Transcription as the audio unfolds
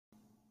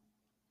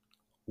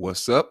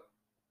What's up?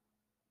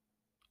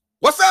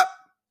 What's up?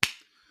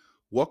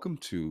 Welcome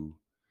to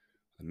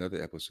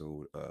another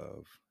episode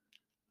of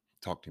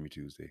Talk to Me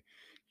Tuesday.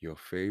 Your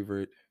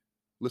favorite,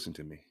 listen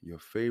to me, your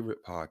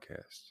favorite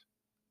podcast,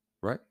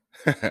 right?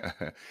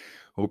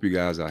 Hope you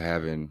guys are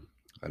having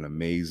an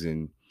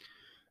amazing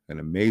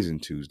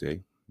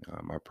Tuesday.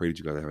 I pray that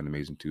you guys are having an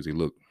amazing Tuesday.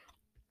 Look,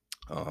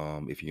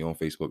 if you're on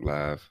Facebook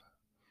Live,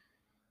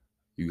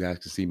 you guys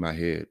can see my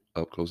head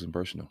up close and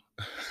personal.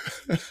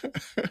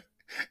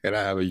 And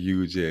I have a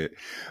huge head.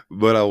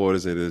 But I want to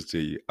say this to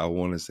you. I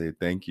want to say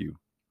thank you.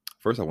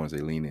 First, I want to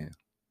say lean in.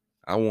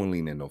 I won't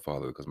lean in no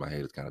farther because my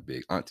head is kind of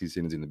big. Auntie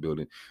Sydney's in the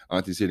building.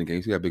 Auntie Sydney, can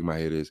you see how big my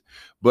head is?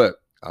 But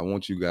I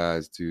want you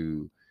guys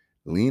to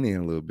lean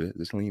in a little bit.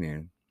 Just lean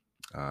in.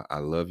 I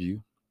love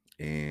you,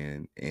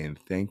 and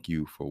thank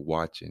you for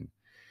watching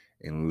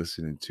and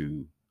listening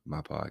to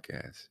my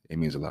podcast. It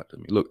means a lot to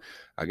me. Look,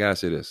 I gotta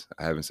say this.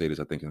 I haven't said this,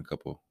 I think, in a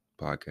couple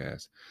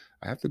podcasts.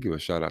 I have to give a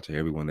shout out to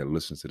everyone that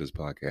listens to this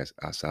podcast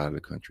outside of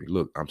the country.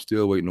 Look, I'm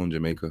still waiting on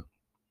Jamaica.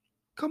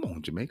 Come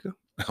on, Jamaica.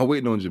 I'm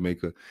waiting on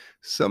Jamaica.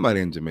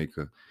 Somebody in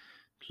Jamaica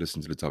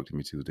listen to the Talk to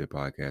Me Tuesday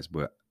podcast.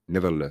 But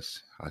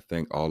nevertheless, I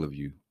thank all of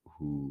you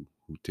who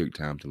take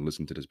time to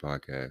listen to this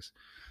podcast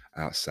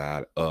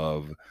outside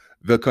of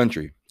the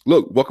country.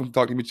 Look, welcome to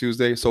Talk to Me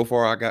Tuesday. So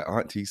far, I got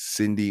Auntie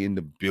Cindy in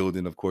the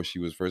building. Of course, she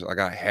was first. I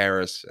got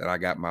Harris, and I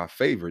got my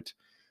favorite,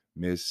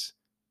 Miss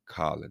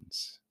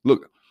Collins.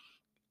 Look,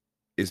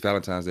 it's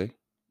Valentine's Day.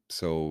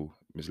 So,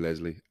 Miss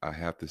Leslie, I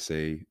have to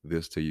say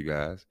this to you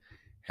guys.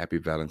 Happy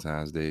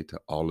Valentine's Day to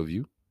all of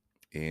you.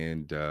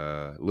 And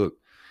look,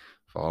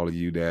 for all of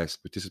you that's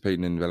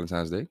participating in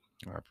Valentine's Day,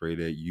 I pray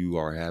that you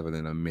are having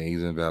an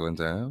amazing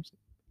Valentine's.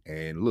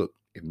 And look,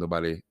 if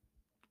nobody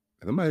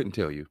didn't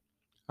tell you,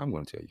 I'm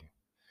going to tell you.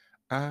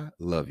 I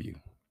love you.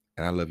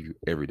 And I love you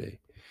every day.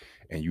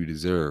 And you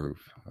deserve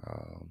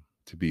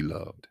to be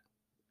loved.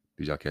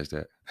 Did y'all catch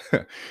that?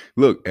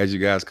 Look, as you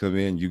guys come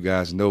in, you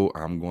guys know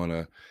I'm going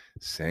to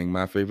sing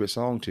my favorite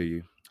song to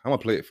you. I'm going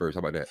to play it first. How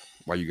about that?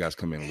 While you guys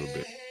come in a little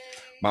bit.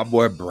 My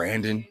boy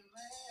Brandon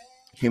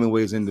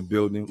Hemingway's in the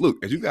building. Look,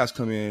 as you guys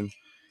come in,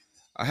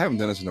 I haven't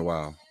done this in a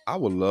while. I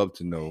would love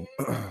to know,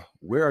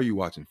 where are you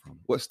watching from?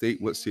 What state,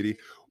 what city?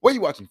 Where are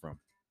you watching from?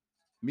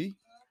 Me?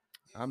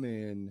 I'm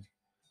in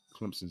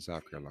Clemson,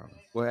 South Carolina.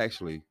 Well,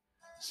 actually,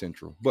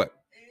 Central, but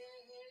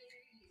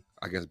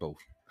I guess both.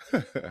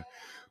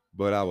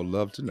 But I would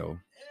love to know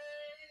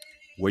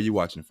where you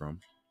watching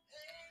from.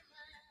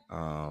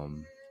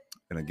 And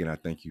again, I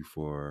thank you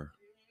for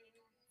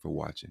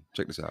watching.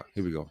 Check this out.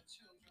 Here we go.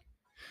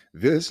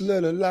 This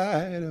little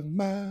light of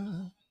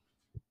mine,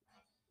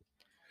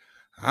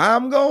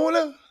 I'm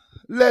gonna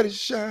let it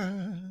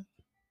shine.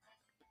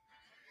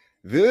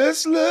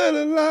 This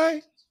little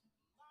light,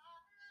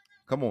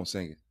 come on,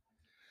 sing it.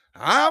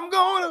 I'm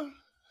gonna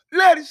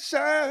let it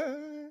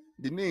shine.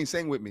 Denise,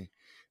 sing with me.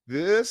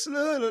 This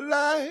little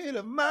light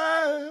of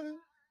mine,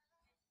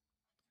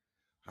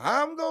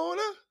 I'm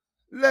gonna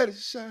let it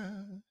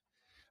shine.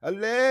 I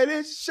let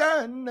it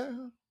shine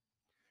now.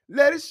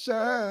 Let it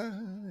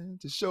shine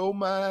to show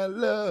my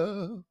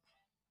love.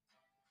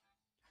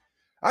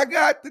 I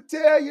got to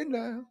tell you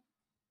now,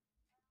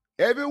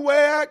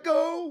 everywhere I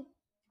go,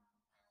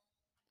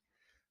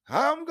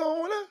 I'm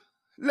gonna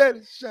let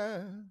it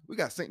shine. We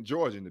got St.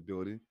 George in the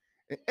building.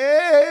 And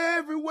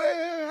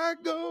everywhere I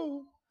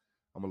go,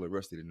 I'm a little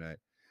rusty tonight.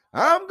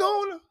 I'm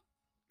gonna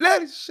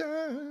let it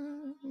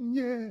shine.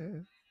 Yeah.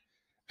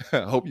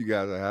 I hope you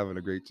guys are having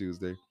a great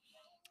Tuesday.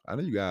 I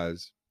know you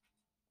guys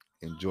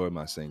enjoy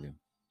my singing.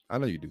 I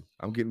know you do.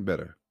 I'm getting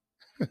better.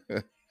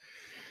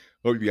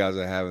 Hope you guys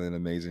are having an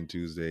amazing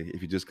Tuesday.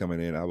 If you're just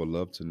coming in, I would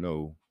love to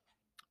know,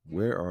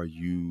 where are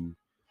you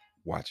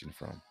watching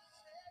from?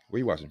 Where are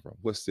you watching from?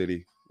 What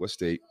city? What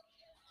state?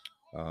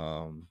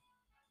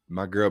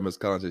 My girl, Miss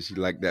Collins, said she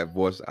liked that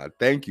voice. I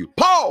thank you.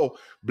 Paul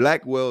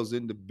Blackwell's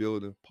in the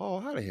building.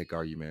 Paul, how the heck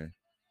are you, man?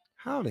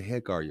 How the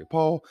heck are you?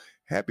 Paul,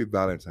 happy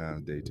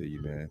Valentine's Day to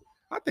you, man.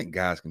 I think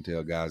guys can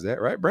tell guys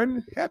that, right,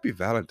 Brandon? Happy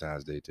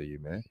Valentine's Day to you,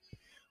 man.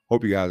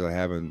 Hope you guys are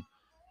having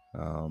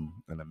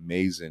an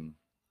amazing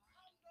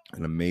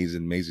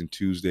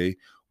Tuesday.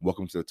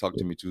 Welcome to the Talk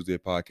to Me Tuesday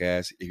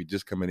podcast. If you're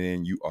just coming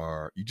in, you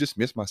just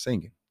missed my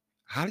singing.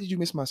 How did you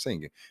miss my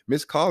singing?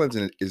 Miss Collins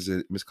is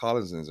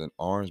in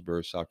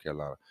Orangeburg, South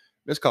Carolina.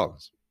 Miss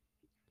Collins,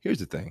 here's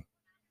the thing.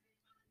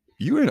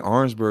 You're in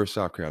Orangeburg,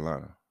 South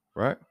Carolina,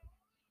 right?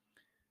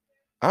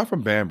 I'm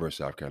from Bamberg,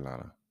 South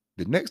Carolina.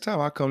 The next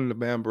time I come to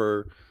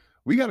Bamberg,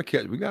 we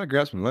gotta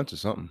grab some lunch or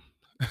something.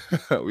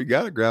 We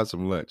gotta grab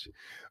some lunch.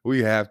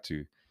 We have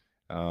to.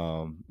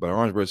 But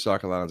Orangeburg,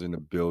 South Carolina's in the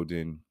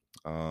building.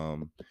 I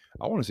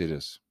want to say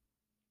this.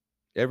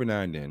 Every now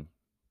and then,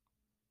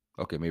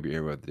 okay, maybe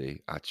every other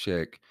day, I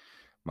check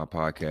my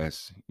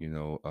podcast,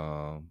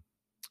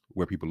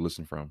 where people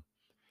listen from.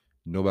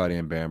 Nobody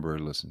in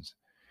Bamberg listens.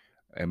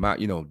 And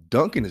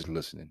Duncan is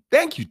listening.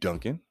 Thank you,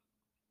 Duncan.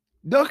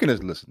 Duncan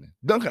is listening.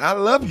 Duncan, I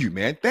love you,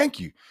 man. Thank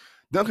you.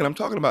 Duncan, I'm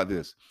talking about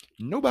this.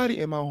 Nobody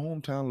in my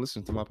hometown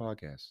listens to my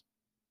podcast.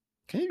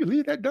 Can you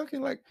believe that,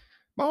 Duncan? Like,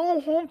 My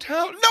own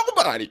hometown.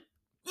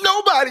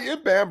 Nobody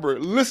in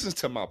Bamberg listens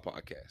to my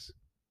podcast.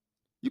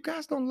 You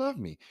guys don't love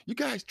me. You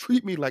guys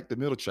treat me like the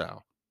middle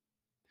child.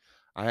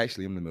 I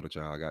actually am the middle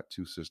child. I got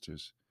two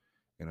sisters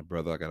and a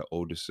brother. I got an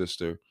older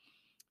sister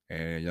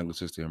and a younger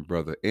sister and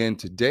brother. And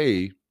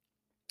today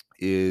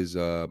is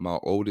my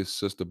oldest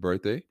sister's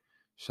birthday.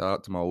 Shout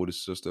out to my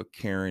oldest sister,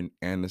 Karen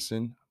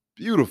Anderson.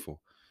 Beautiful,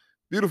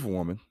 beautiful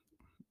woman.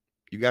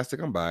 You guys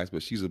think I'm biased,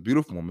 but she's a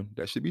beautiful woman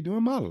that should be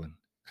doing modeling.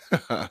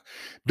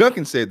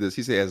 Duncan said this.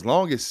 He said, as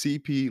long as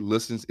CP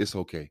listens, it's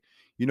okay.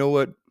 You know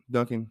what,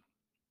 Duncan?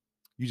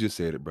 You just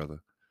said it, brother.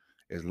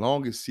 As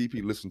long as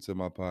CP listens to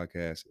my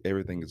podcast,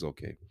 everything is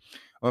okay.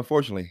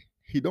 Unfortunately,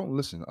 he don't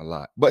listen a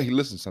lot, but he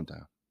listens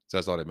sometimes. So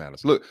that's all that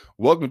matters. Look,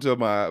 welcome to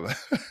my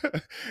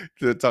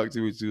to the Talk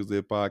to Me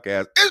Tuesday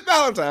podcast. It's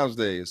Valentine's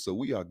Day, so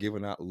we are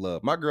giving out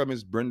love. My girl,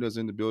 Miss Brenda's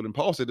in the building.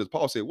 Paul said this.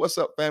 Paul said, "What's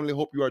up, family?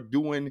 Hope you are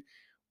doing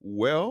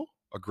well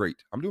or great."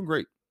 I'm doing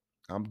great.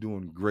 I'm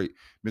doing great.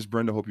 Miss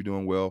Brenda, hope you're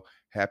doing well.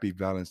 Happy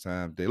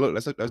Valentine's Day. Look,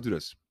 let's do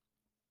this.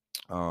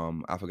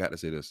 I forgot to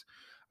say this.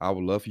 I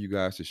would love for you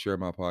guys to share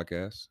my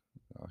podcast,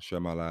 share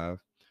my live.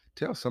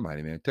 Tell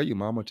somebody, man. Tell your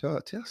mama.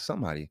 Tell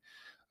somebody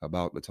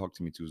about the Talk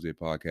to Me Tuesday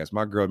podcast.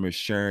 My girl, Miss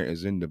Sharon,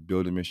 is in the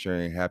building. Miss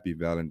Sharon, happy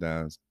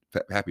Valentine's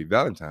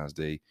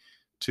Day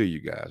to you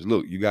guys.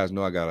 Look, you guys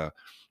know I got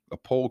a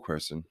poll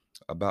question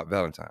about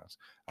Valentine's.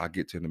 I'll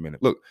get to in a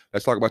minute. Look,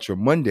 let's talk about your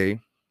Monday,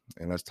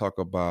 and let's talk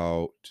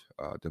about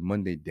the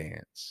Monday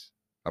dance.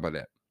 How about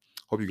that?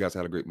 Hope you guys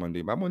had a great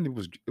Monday. My Monday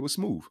was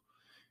smooth.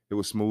 It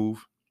was smooth.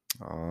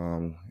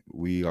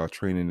 We are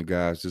training the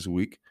guys this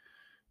week.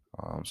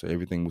 So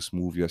everything was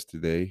smooth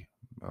yesterday.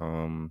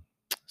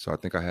 So I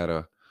think I had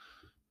a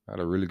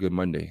really good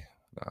Monday.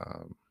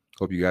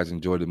 Hope you guys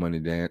enjoyed the Monday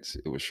dance.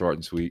 It was short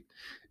and sweet.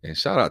 And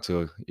shout out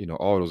to,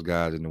 all those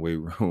guys in the weight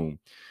room.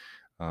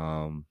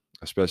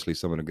 Especially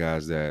some of the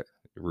guys that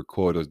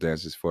record those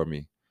dances for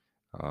me.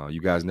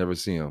 You guys never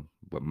see them,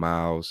 but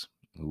Miles,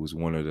 who was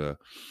one of the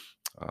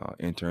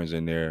interns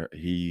in there,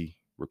 he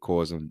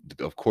records them.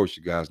 Of course,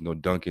 you guys know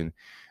Duncan.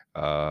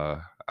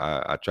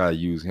 I try to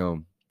use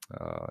him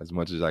as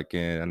much as I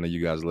can. I know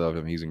you guys love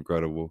him. He's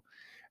incredible.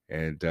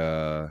 And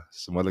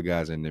some other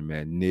guys in there,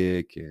 man,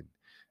 Nick and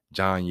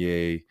John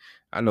Ye.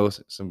 I know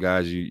some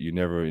guys you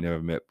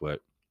never met,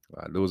 but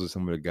those are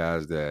some of the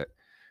guys that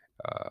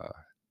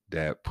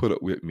put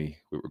up with me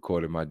with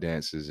recording my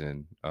dances,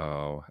 and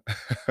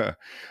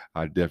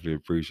I definitely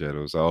appreciate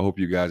them. So I hope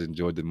you guys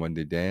enjoyed the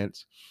Monday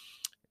dance,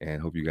 and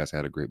hope you guys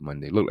had a great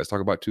Monday. Look, let's talk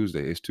about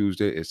Tuesday. It's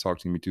Tuesday. It's Talk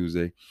to Me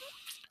Tuesday.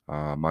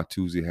 My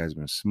Tuesday has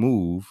been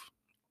smooth.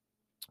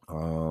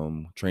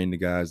 Trained the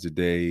guys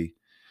today.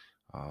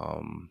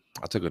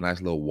 I took a nice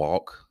little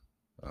walk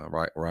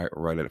right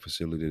at the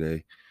facility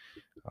today.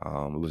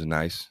 It was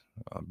nice.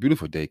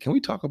 Beautiful day. Can we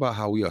talk about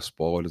how we are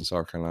spoiled in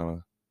South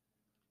Carolina?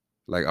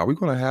 Like, are we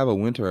going to have a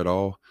winter at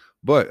all?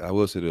 But I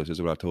will say this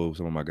is what I told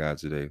some of my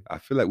guys today. I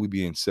feel like we're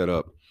being set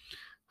up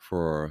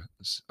for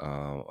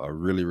a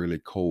really, really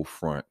cold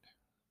front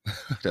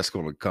that's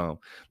going to come.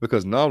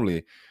 Because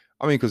normally,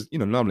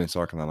 normally in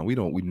South Carolina,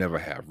 we never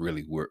have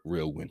really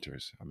real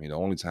winters. I mean, the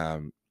only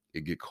time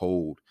it get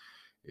cold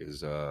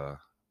is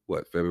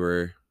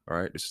February. All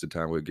right, this is the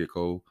time where it get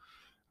cold.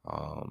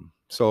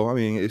 So I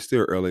mean, it's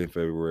still early in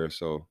February,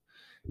 so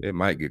it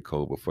might get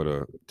cold.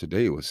 But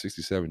today it was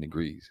 67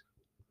 degrees.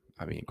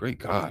 I mean, great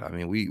God! I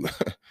mean,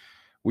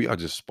 we are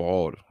just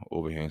spoiled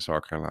over here in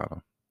South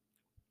Carolina.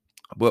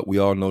 But we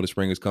all know the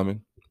spring is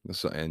coming,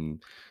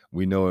 and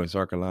we know in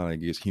South Carolina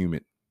it gets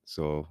humid.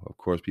 So of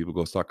course people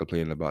go start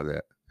complaining about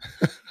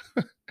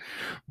that.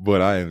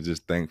 But I am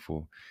just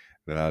thankful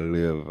that I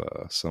live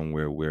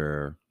somewhere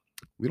where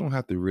we don't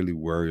have to really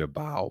worry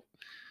about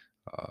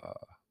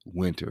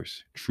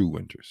winters, true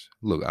winters.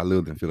 Look, I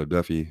lived in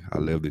Philadelphia. I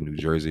lived in New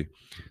Jersey.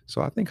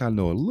 So I think I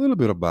know a little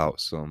bit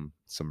about some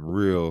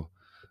real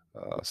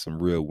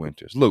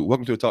winters. Look,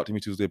 welcome to the Talk to Me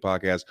Tuesday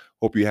podcast.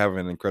 Hope you're having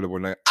an incredible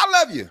night. I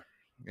love you.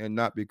 And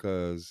not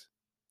because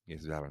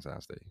it's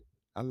Valentine's Day.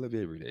 I love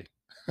you every day.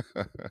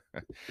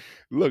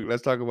 Look,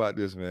 let's talk about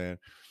this, man.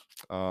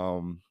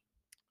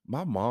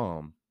 My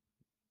mom,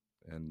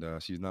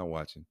 and she's not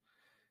watching,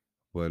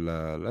 but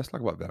let's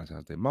talk about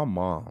Valentine's Day. My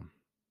mom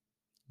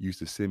used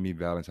to send me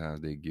Valentine's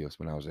Day gifts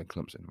when I was in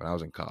Clemson, when I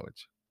was in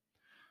college.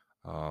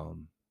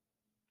 And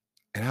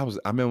I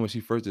remember when she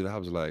first did it, I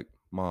was like,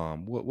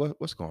 Mom,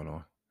 what's going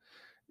on?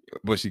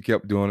 But she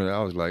kept doing it.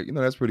 I was like,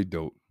 that's pretty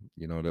dope.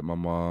 That my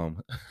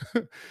mom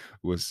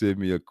would send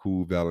me a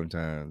cool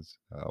Valentine's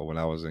when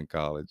I was in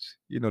college.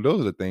 Those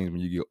are the things when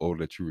you get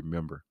older that you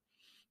remember.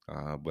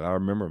 But I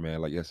remember,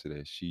 man, like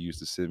yesterday, she used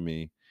to send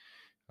me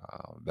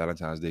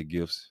Valentine's Day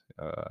gifts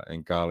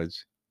in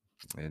college.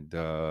 And,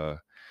 I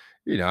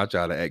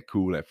tried to act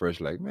cool at first,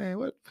 like, man,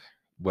 what?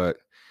 But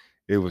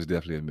it was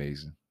definitely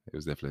amazing. It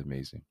was definitely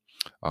amazing.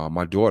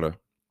 My daughter,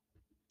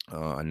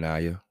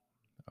 Anaya,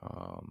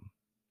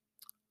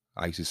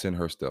 I used to send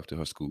her stuff to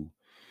her school.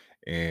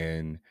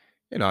 And,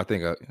 I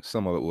think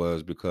some of it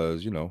was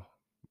because,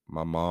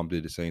 my mom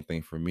did the same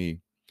thing for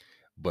me.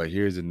 But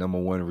here's the number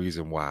one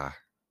reason why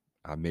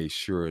I made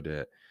sure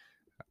that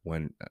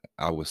when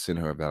I was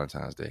sending her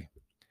Valentine's Day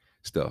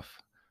stuff,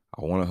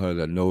 I wanted her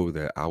to know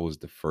that I was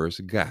the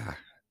first guy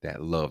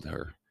that loved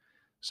her.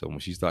 So when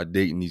she started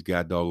dating these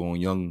god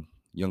doggone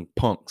young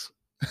punks,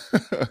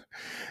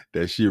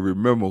 that she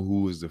remember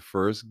who was the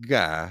first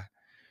guy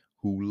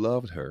who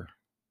loved her,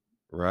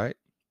 right?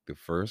 The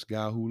first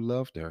guy who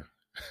loved her.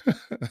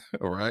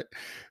 All right.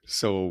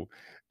 So,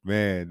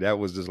 man, that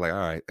was just like, all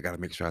right, I gotta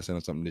make sure I send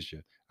her something this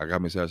year. I gotta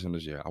make sure I send her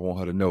this year. I want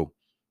her to know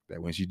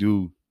that when she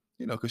do,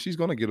 because she's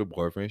gonna get a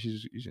boyfriend,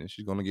 she's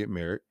gonna get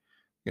married.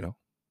 You know,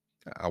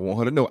 I want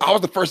her to know I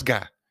was the first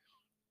guy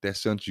that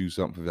sent you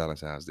something for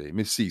Valentine's Day.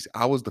 Miss Cease,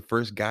 I was the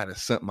first guy that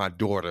sent my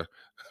daughter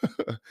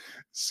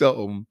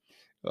something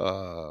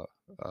uh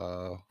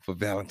for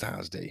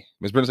Valentine's Day.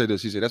 Miss Brenda said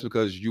this. She said, that's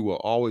because you will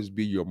always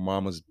be your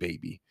mama's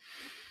baby.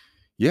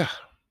 Yeah,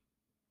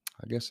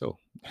 I guess so.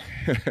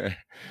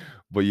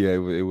 But yeah,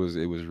 it was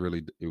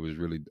really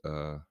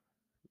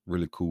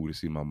cool to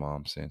see my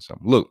mom saying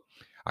something. Look,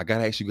 I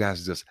gotta ask you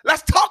guys this.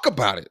 Let's talk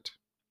about it.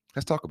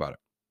 Let's talk about it.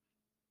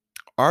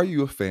 Are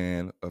you a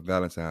fan of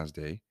Valentine's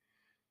Day?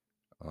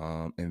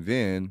 And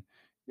then,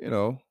 you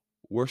know,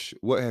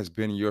 what has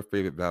been your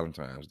favorite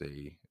Valentine's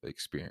Day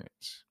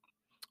experience?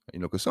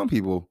 Because some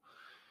people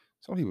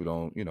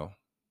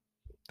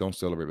don't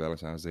celebrate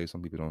Valentine's Day.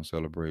 Some people don't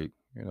celebrate,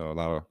 a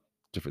lot of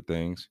different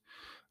things.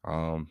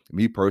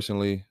 Me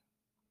personally,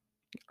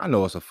 I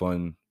know it's a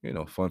fun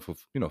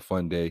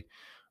day,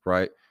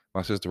 right?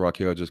 My sister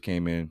Raquel just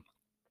came in.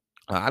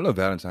 I know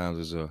Valentine's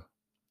is you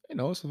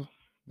know, it's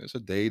a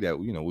day that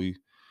we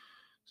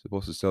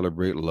supposed to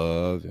celebrate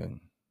love and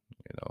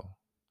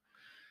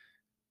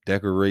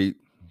decorate,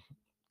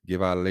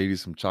 give our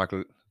ladies some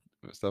chocolate,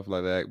 stuff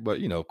like that.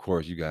 But of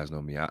course, you guys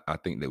know me. I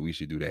think that we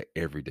should do that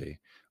every day.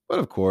 But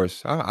of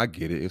course, I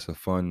get it. It's a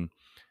fun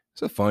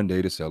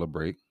day to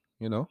celebrate.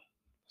 You know,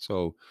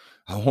 so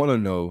I want to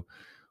know,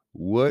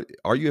 what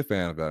are you a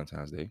fan of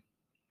Valentine's Day?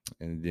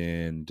 And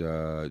then,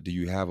 do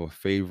you have a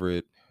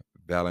favorite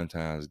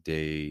Valentine's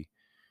Day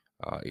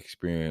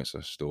experience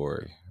or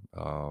story?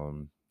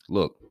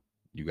 Look,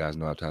 you guys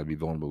know I try to be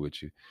vulnerable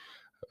with you.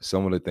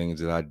 Some of the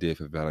things that I did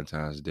for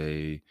Valentine's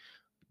Day,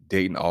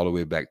 dating all the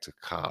way back to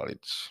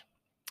college.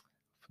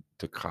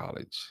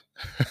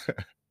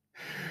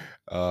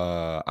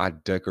 I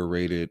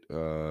decorated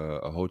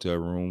a hotel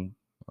room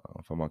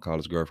for my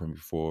college girlfriend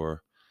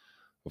before.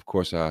 Of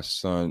course, I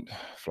sent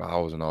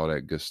flowers and all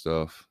that good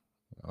stuff.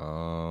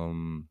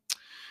 Um,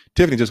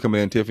 Tiffany just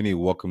coming in. Tiffany,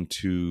 welcome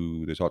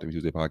to the Talk to Me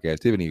Tuesday podcast.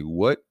 Tiffany,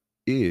 what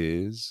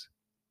is,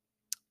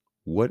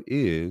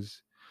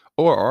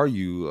 or are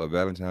you a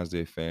Valentine's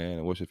Day fan?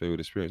 And what's your favorite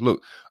experience?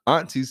 Look,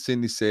 Auntie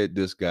Cindy said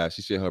this, guy.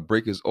 She said her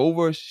break is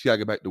over. She got to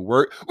get back to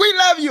work. We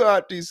love you,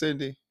 Auntie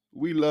Cindy.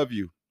 We love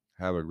you.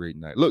 Have a great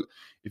night. Look,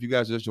 if you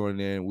guys just joining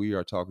in, we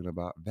are talking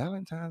about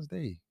Valentine's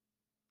Day.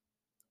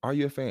 Are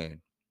you a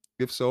fan?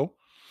 If so,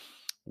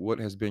 what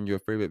has been your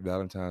favorite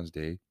Valentine's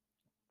Day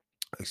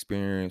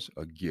experience,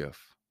 a gift?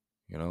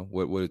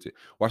 What is it?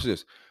 Watch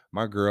this.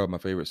 My girl, my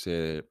favorite,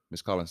 said,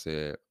 Miss Collins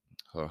said,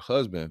 her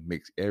husband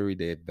makes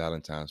everyday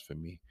Valentine's for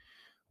me.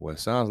 Well, it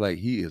sounds like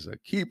he is a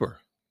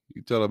keeper.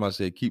 You tell him I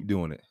said keep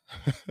doing it.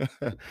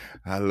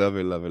 I love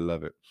it, love it,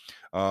 love it.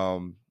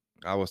 Um,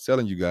 I was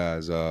telling you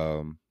guys,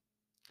 some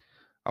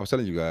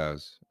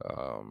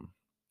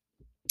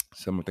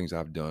of the things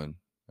I've done,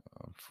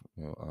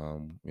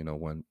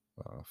 when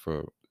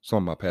for some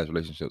of my past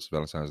relationships,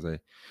 Valentine's Day,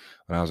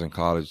 when I was in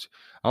college.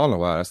 I don't know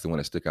why that's the one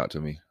that stick out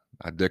to me.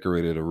 I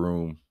decorated a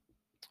room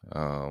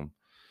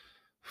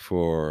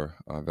for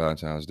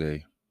Valentine's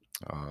Day.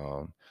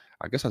 I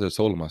guess I just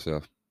told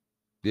myself,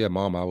 yeah,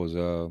 mom, I was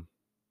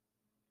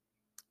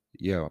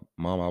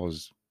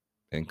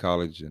in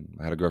college and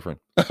I had a girlfriend.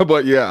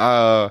 But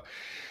yeah,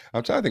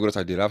 I'm trying to think what else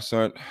I did. I've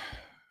sent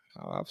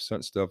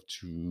stuff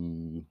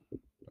to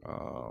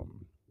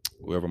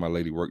wherever my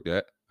lady worked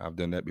at. I've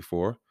done that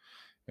before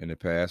in the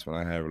past when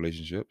I had a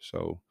relationship.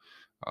 So,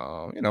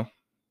 I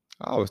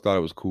always thought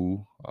it was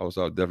cool. I always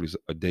thought definitely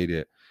a day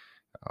that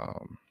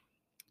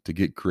to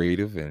get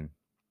creative and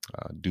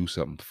do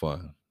something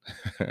fun.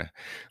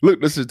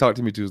 Look, this is Talk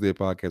to Me Tuesday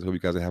podcast. Hope you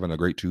guys are having a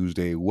great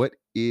Tuesday. What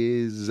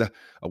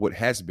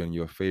has been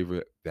your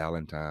favorite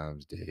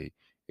Valentine's Day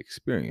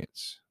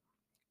experience?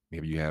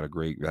 Maybe you had a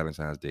great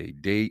Valentine's Day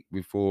date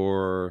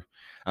before.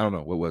 I don't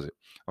know. What was it?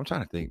 I'm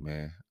trying to think,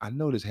 man. I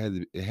know it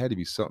had to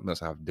be something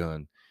else I've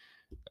done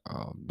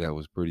that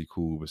was pretty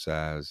cool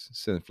besides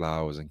send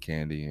flowers and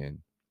candy and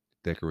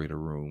decorate a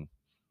room.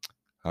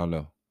 I don't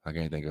know. I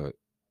can't think of it.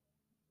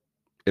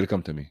 It'll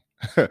come to me.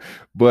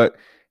 But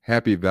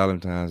happy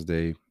Valentine's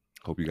Day.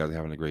 Hope you guys are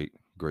having a great,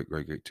 great,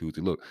 great, great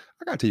Tuesday. Look,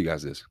 I gotta tell you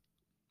guys this.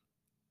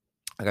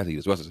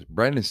 What's this?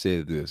 Brandon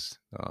said this.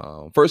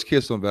 First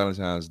kiss on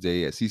Valentine's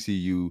Day at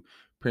CCU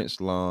Prince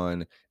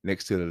Lawn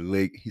next to the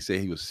lake. He said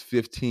he was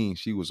 15.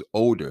 She was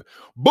older.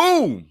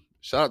 Boom!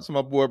 Shout out to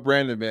my boy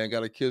Brandon, man.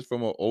 Got a kiss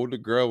from an older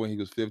girl when he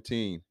was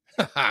 15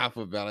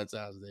 for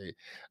Valentine's Day.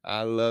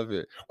 I love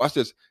it. Watch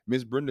this.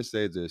 Miss Brenda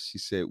said this. She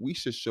said, we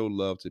should show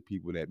love to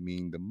people that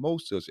mean the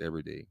most to us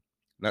every day,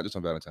 not just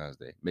on Valentine's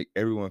Day. Make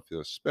everyone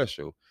feel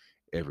special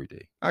every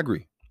day. I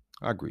agree.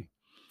 I agree.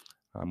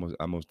 I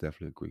most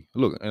definitely agree.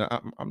 Look, and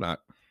I'm not.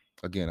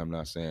 Again, I'm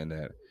not saying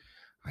that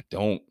I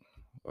don't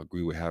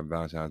agree with having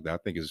Valentine's Day. I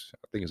think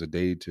it's a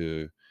day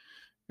to,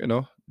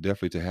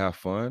 definitely to have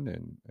fun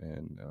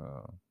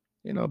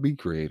and be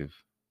creative.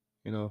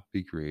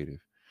 Be creative.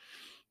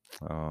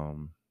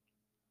 Um,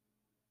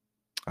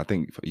 I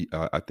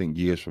think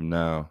years from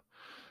now,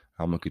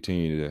 I'm gonna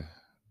continue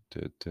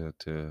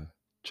to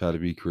try to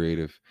be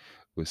creative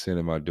with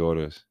sending my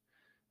daughters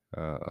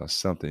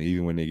something,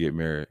 even when they get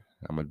married.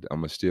 I'm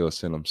gonna still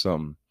send them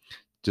something,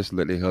 just to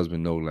let their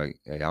husband know, like,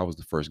 hey, I was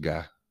the first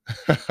guy.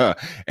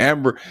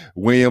 Amber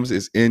Williams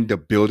is in the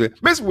building.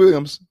 Miss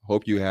Williams,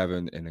 hope you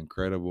having an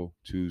incredible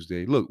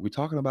Tuesday. Look, we're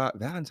talking about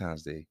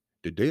Valentine's Day,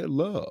 the day of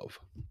love.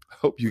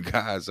 Hope you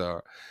guys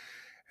are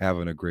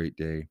having a great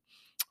day.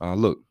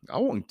 Look, I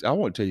want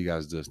to tell you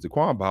guys this.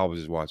 Daquan Bob was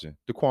just watching.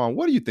 Daquan,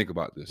 what do you think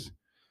about this?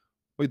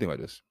 What do you think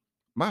about this?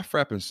 My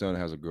frapping son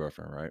has a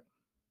girlfriend, right?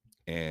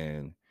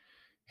 And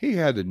he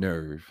had the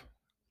nerve.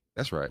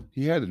 That's right.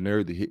 He had the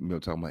nerve to hit me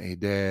up talking about, hey,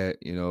 Dad,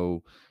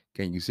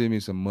 can you send me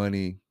some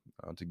money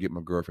to get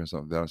my girlfriend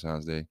something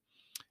Valentine's Day?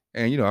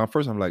 And, at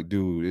first I'm like,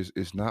 dude,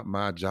 it's not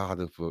my job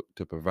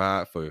to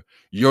provide for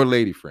your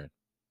lady friend.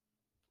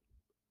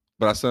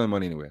 But I sent him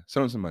money anyway.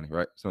 Sent him some money,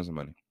 right? Sent him some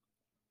money.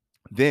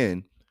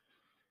 Then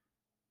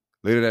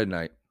later that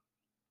night,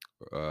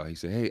 he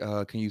said, hey,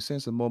 can you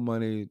send some more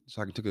money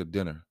so I can take her to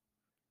dinner?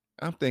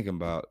 I'm thinking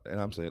about,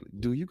 and I'm saying,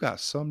 dude, you got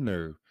some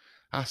nerve.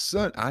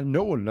 I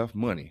know enough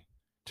money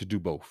to do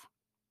both.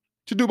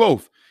 To do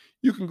both.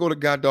 You can go to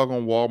God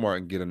doggone Walmart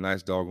and get a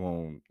nice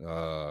doggone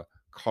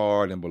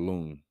card and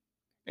balloon.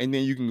 And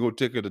then you can go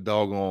take her to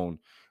doggone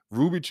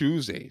Ruby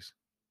Tuesdays,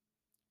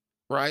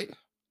 right?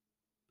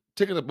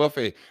 Take her to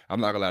buffet.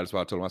 I'm not gonna lie, that's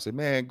why I told him. I said,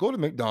 man, go to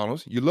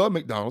McDonald's. You love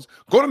McDonald's.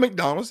 Go to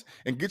McDonald's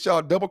and get y'all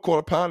a double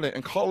quarter pounder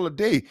and call it a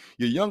day.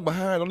 You're young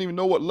behind, don't even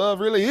know what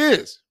love really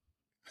is.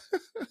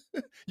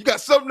 You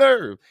got some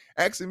nerve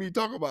asking me to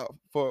talk about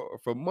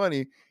for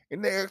money,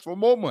 and they ask for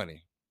more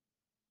money.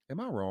 Am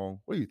I wrong?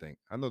 What do you think?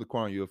 I know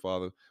Daquan, you're a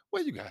father. What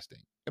do you guys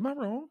think? Am I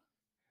wrong?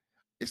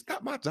 It's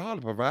not my job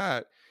to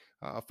provide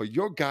for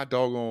your god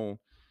doggone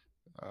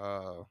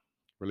uh,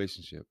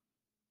 relationship.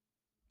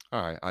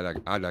 All right,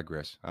 I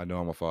digress. I know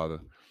I'm a father,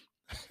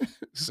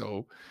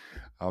 so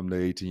I'm the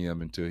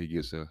ATM until he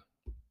gets a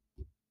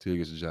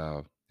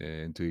job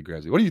and until he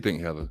graduates. What do you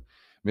think, Heather?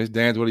 Miss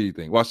Dans, what do you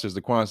think? Watch this.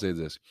 Daquan says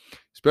this: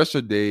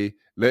 special day,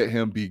 let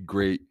him be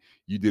great.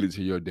 You did it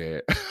to your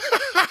dad.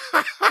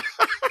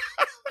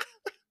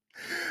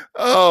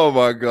 Oh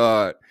my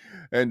God!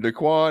 And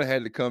Daquan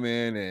had to come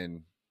in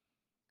and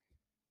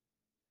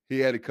he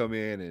had to come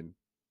in and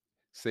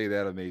say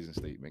that amazing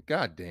statement.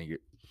 God dang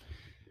it.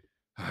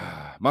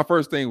 My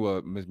first thing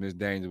was Miss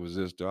Danger was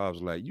this. I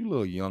was like, you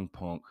little young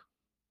punk.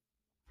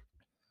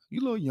 You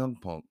little young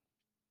punk.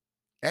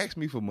 Ask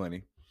me for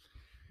money.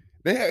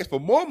 They asked for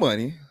more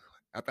money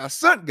after I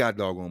sent God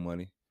doggone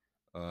money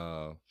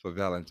for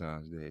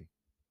Valentine's Day.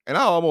 And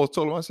I almost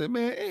told him, I said,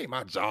 man, it ain't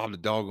my job to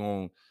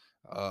doggone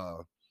uh,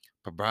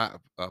 provide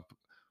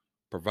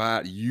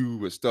provide you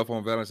with stuff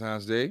on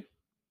Valentine's Day.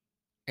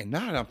 And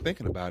now that I'm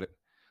thinking about it,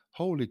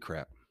 holy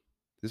crap.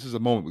 This is a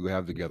moment we will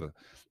have together.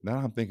 Now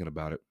I'm thinking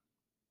about it.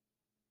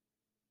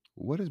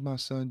 What does my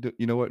son do?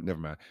 You know what? Never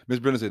mind. Miss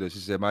Brenda said this. She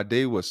said, my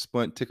day was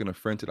spent taking a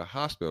friend to the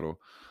hospital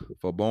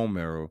for bone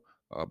marrow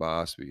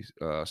biopsies.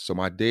 So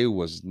my day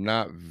was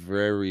not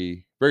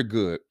very, very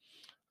good.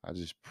 I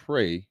just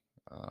pray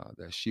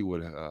that she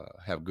would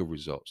have good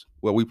results.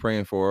 Well, we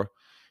praying for her.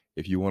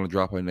 If you want to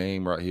drop her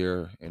name right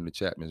here in the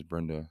chat, Miss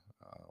Brenda,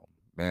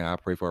 man, I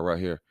pray for her right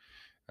here.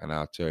 And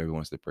I'll tell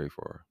everyone to pray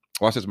for her.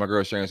 Watch this. My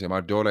girl Sharon said,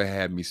 my daughter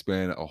had me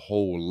spend a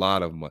whole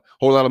lot of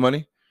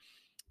money.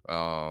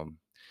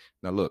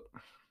 Now look,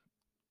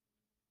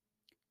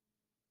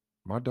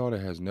 my daughter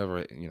has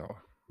never,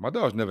 my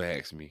daughter's never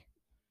asked me,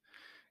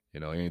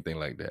 anything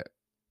like that,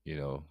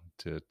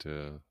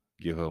 to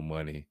give her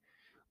money.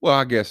 Well,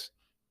 I guess,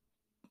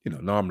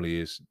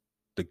 normally it's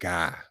the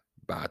guy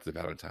buys the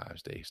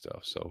Valentine's Day stuff.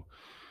 So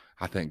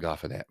I thank God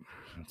for that.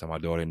 So my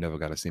daughter never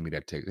got to send me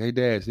that text. Hey,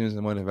 Dad, send me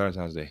some money on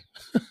Valentine's Day.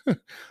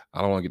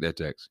 I don't want to get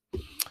that text.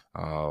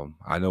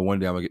 I know one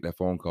day I'm gonna get that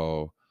phone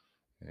call,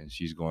 and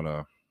she's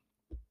gonna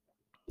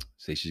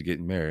say she's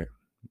getting married,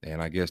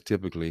 and I guess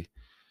typically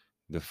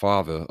the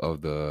father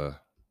of the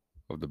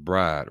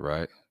bride,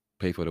 right,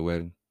 pay for the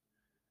wedding.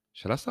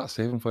 Should I start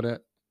saving for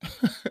that?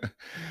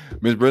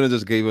 Miss Brenda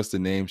just gave us the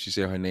name. She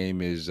said her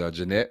name is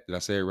Jeanette. Did I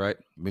say it right?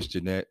 Miss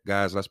Jeanette.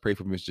 Guys, let's pray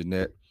for Miss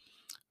Jeanette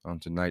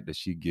tonight that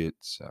she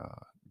gets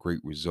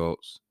great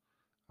results.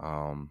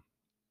 Man,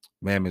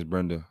 Miss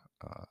Brenda,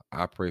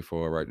 I pray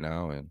for her right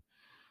now, and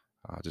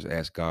just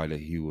ask God that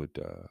He would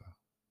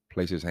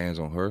place His hands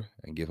on her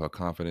and give her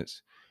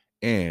confidence,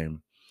 and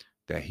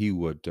that He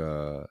would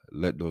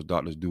let those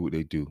doctors do what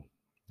they do,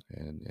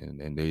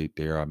 and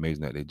they are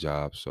amazing at their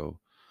job. So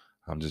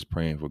I'm just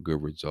praying for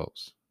good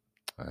results,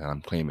 and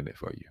I'm claiming it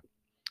for you.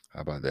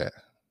 How about that?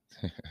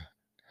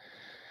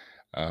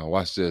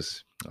 Watch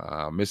this.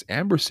 Miss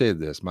Amber said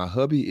this. My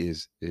hubby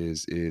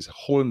is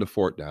holding the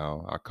fort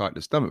down. I caught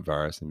the stomach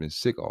virus and been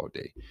sick all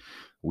day.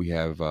 We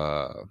have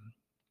had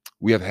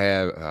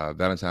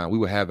Valentine. We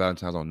will have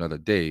Valentine's on another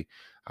day.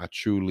 I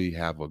truly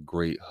have a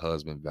great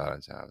husband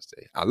Valentine's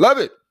Day. I love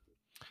it.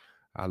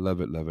 I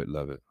love it, love it,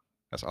 love it.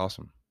 That's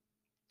awesome.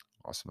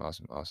 Awesome,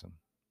 awesome, awesome.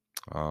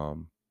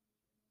 Um,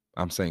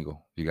 I'm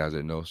single, if you guys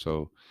didn't know.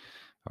 So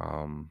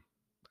um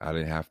I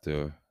didn't have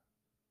to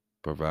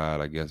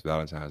provide, I guess,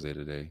 Valentine's Day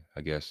today.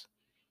 I guess.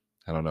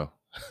 I don't know.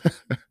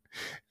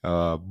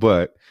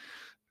 But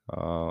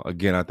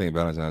again, I think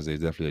Valentine's Day is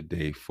definitely a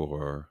day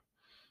for,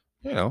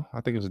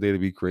 I think it's a day to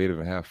be creative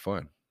and have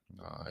fun.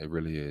 It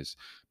really is.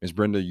 Miss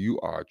Brenda, you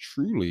are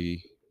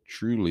truly,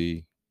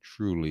 truly,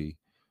 truly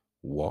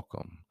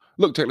welcome.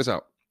 Look, check this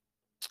out.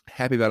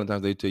 Happy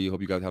Valentine's Day to you.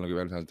 Hope you guys have a good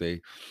Valentine's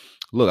Day.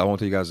 Look, I want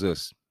to tell you guys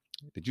this.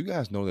 Did you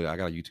guys know that I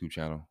got a YouTube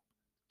channel?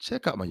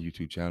 Check out my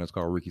YouTube channel. It's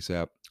called Ricky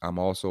Sapp. I'm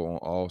also on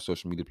all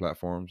social media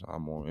platforms.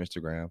 I'm on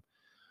Instagram,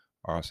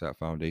 RSAP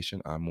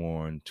Foundation. I'm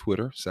on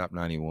Twitter,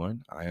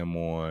 Sap91. I'm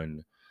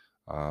on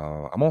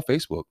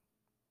Facebook.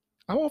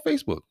 I'm on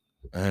Facebook.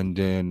 And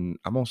then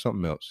I'm on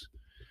something else.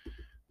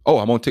 Oh,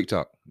 I'm on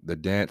TikTok. I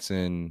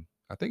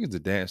think it's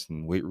the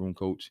dancing weight room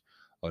coach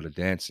or the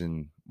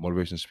dancing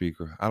motivation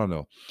speaker. I don't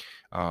know.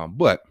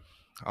 But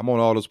I'm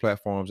on all those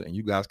platforms, and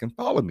you guys can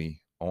follow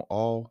me on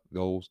all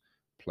those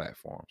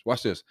platforms.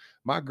 Watch this.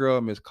 My girl,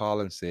 Miss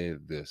Collins,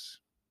 said this.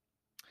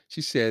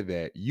 She said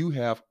that you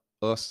have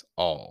us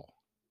all.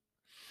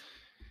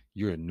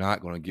 You're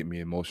not going to get me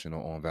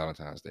emotional on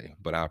Valentine's Day,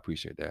 but I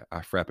appreciate that.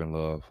 I frap and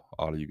love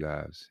all of you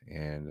guys,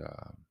 and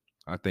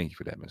I thank you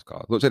for that, Miss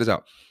Collins. Look, check this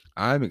out.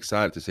 I'm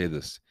excited to say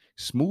this.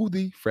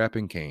 Smoothie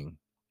Frapping King.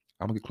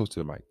 I'm going to get close to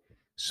the mic.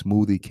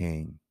 Smoothie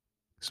King.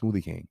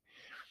 Smoothie King.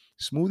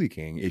 Smoothie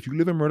King. If you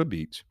live in Myrtle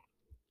Beach,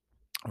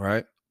 all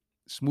right,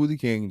 Smoothie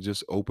King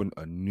just opened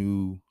a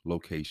new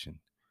location,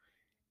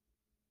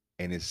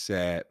 and it's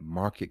at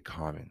Market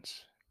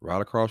Commons,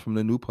 right across from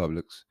the new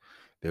Publix.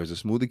 There's a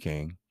Smoothie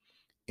King,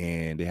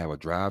 and they have a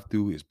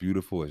drive-through. It's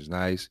beautiful. It's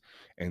nice,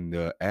 and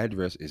the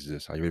address is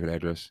this. Are you ready for the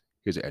address?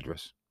 Here's the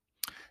address: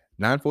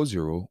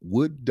 940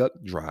 Wood Duck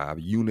Drive,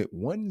 Unit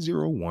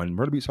 101,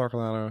 Myrtle Beach, South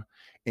Carolina,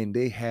 and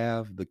they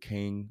have the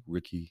King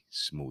Ricky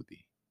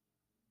Smoothie.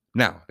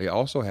 Now, they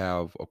also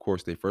have, of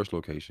course, their first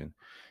location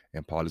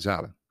in Pawleys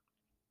Island.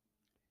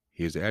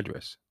 Here's the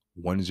address: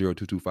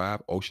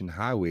 10225 Ocean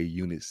Highway,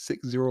 Unit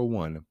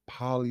 601,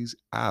 Pawleys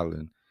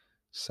Island,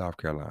 South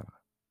Carolina.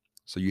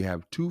 So you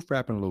have two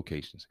frapping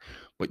locations,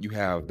 but you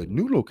have the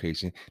new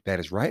location that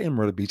is right in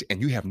Myrtle Beach,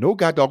 and you have no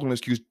goddamn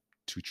excuse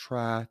to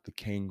try the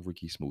King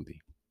Ricky Smoothie.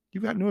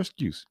 You got no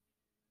excuse.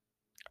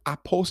 I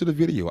posted a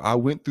video. I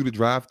went through the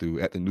drive-through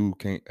at the new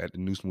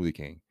Smoothie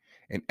King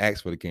and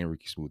asked for the King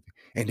Ricky Smoothie,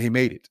 and they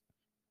made it.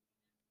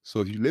 So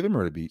if you live in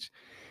Myrtle Beach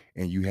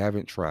and you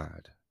haven't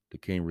tried the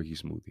King Ricky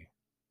Smoothie,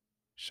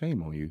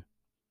 shame on you.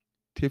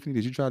 Tiffany,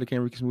 did you try the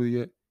King Ricky Smoothie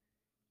yet?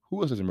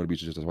 Who else is in Myrtle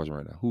Beach that's watching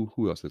right now?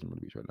 Who else is in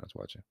Myrtle Beach right now that's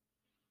watching?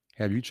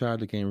 Have you tried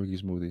the King Ricky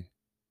Smoothie?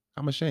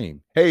 I'm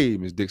ashamed. Hey,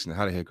 Miss Dixon,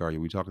 how the heck are you?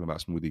 We talking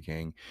about Smoothie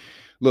King.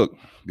 Look,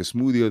 the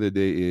smoothie of the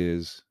day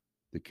is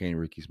the King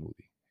Ricky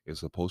Smoothie.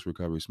 It's a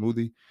post-recovery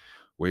smoothie,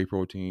 whey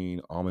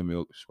protein, almond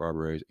milk,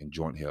 strawberries, and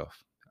joint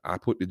health. I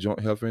put the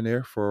joint health in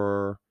there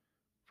for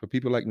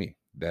people like me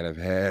that have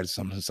had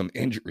some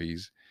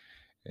injuries,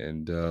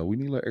 and we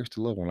need a little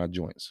extra love on our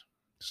joints.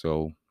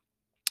 So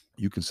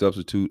you can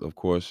substitute, of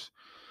course,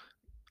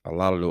 a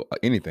lot of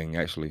anything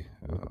actually,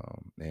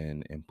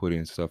 and put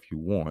in stuff you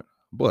want.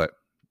 But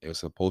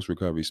it's a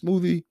post-recovery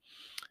smoothie.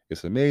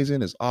 It's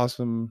amazing. It's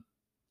awesome.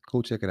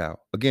 Go check it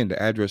out. Again,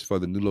 the address for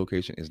the new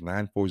location is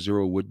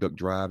 940 Wood Duck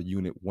Drive,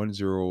 Unit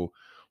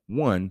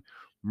 101,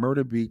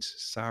 Myrtle Beach,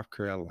 South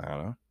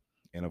Carolina.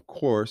 And of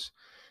course,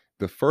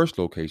 the first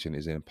location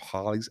is in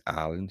Pawleys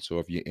Island. So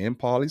if you're in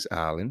Pawleys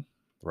Island,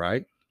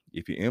 right?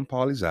 If you're in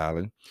Pawleys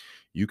Island,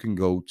 you can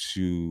go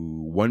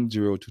to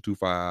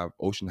 10225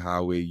 Ocean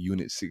Highway,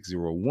 Unit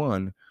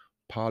 601,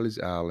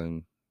 Pawleys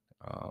Island,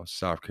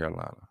 South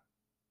Carolina.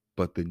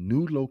 But the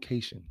new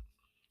location,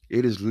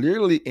 it is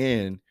literally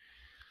in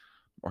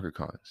Market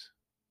Commons.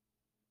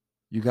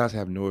 You guys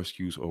have no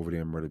excuse over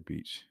there in Myrtle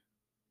Beach.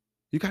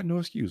 You got no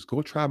excuse.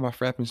 Go try my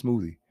frapping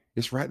smoothie.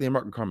 It's right there in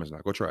Market Commons now.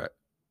 Go try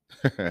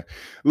it.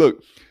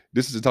 Look,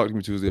 this is the Talk to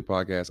Me Tuesday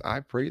podcast.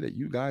 I pray that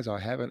you guys are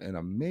having an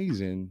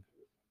amazing,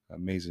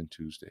 amazing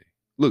Tuesday.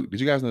 Look, did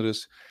you guys know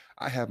this?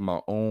 I have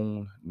my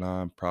own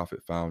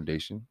nonprofit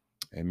foundation,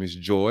 and Miss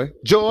Joy,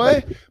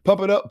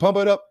 pump it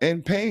up,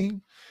 and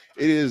pain.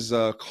 It is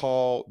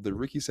called the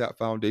Ricky Sapp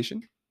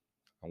Foundation.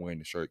 I'm wearing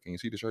the shirt. Can you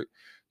see the shirt?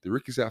 The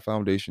Ricky Sapp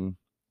Foundation.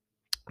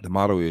 The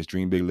motto is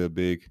Dream Big, Live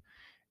Big,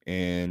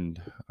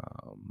 and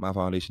my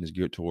foundation is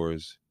geared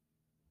towards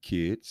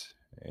kids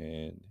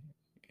and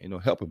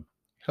helping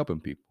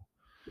people.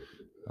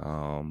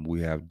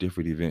 We have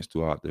different events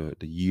throughout the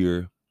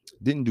year.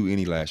 Didn't do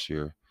any last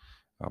year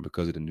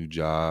because of the new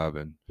job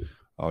and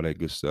all that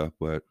good stuff,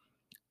 but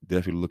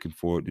definitely looking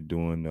forward to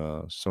doing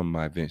some of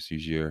my events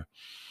this year.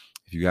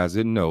 If you guys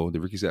didn't know, the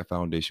Ricky Sapp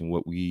Foundation,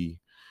 what we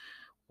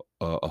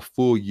a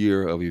full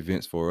year of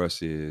events for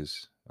us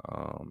is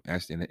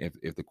actually, and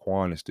if the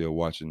Quan is still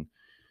watching,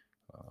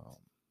 um,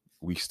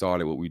 we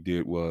started. What we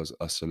did was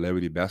a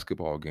celebrity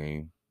basketball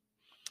game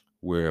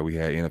where we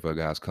had NFL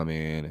guys come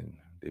in and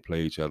they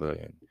play each other,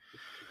 and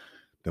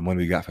the money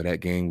we got for that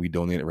game we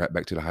donated right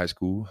back to the high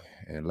school.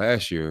 And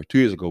last year, 2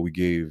 years ago, we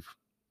gave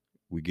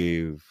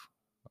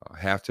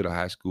half to the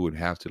high school and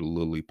half to the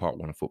Little League Part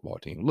 1 football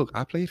team. Look,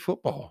 I played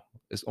football.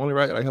 It's only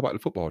right that I help out the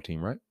football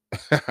team, right?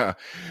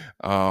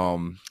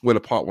 With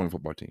a Part 1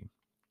 football team.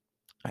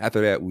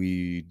 After that,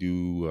 we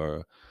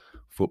do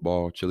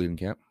football cheerleading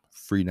camp,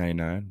 free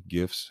 99,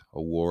 gifts,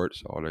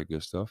 awards, all that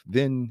good stuff.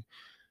 Then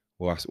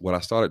what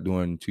I started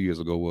doing 2 years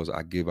ago was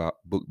I give out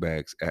book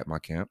bags at my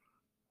camp.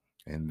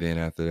 And then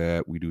after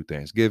that, we do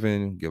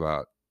Thanksgiving, give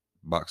out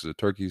boxes of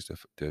turkeys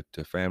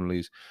to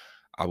families.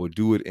 I would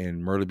do it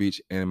in Myrtle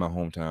Beach and in my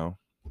hometown.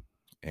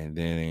 And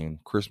then in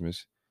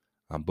Christmas,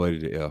 I'm Buddy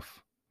the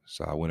F.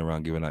 So I went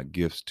around giving out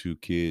gifts to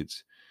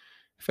kids,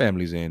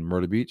 families in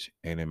Myrtle Beach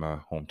and in my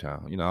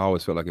hometown. You know, I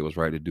always felt like it was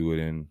right to do it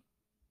in,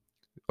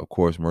 of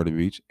course, Myrtle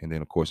Beach, and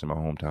then, of course, in my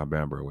hometown,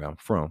 Bamberg, where I'm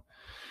from.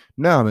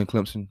 Now I'm in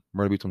Clemson,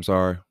 Myrtle Beach, I'm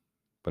sorry.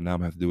 But now I'm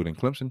going to have to do it in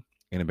Clemson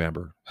and in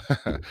Bamberg.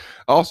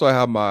 Also, I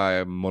have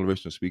my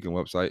motivational speaking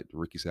website,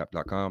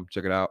 rickysapp.com.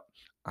 Check it out.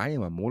 I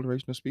am a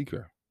motivational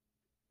speaker.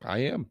 I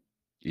am.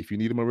 If you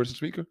need a motivational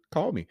speaker,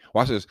 call me.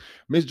 Watch this.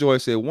 Miss Joy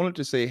said, wanted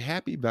to say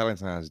happy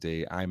Valentine's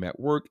Day. I'm at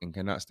work and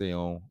cannot stay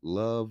on.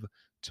 Love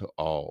to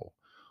all.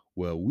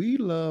 Well, we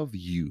love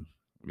you,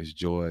 Miss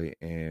Joy,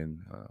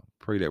 and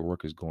pray that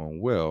work is going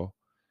well.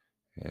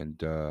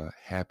 And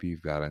happy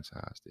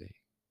Valentine's Day.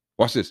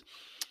 Watch this.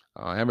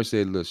 Hammer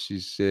said, look, she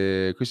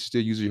said, Chrissy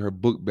still uses her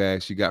book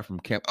bag she got from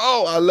camp.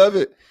 Oh, I love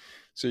it.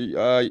 So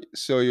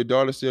your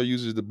daughter still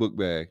uses the book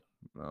bag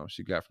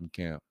she got from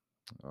camp.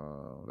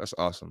 That's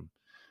awesome.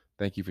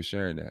 Thank you for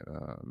sharing that,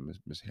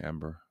 Miss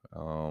Hamber.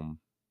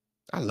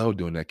 I love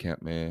doing that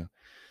camp, man.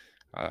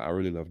 I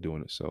really love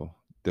doing it. So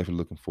definitely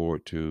looking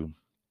forward to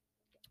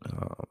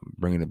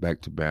bringing it back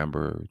to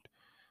Bamberg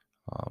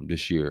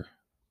this year.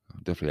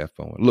 Definitely have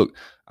fun. Look,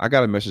 I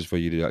got a message for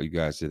you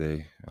guys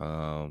today,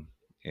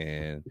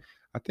 and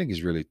I think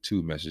it's really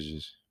two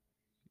messages,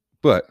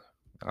 but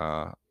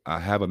I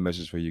have a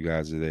message for you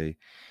guys today,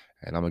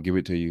 and I'm gonna give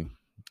it to you,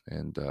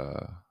 and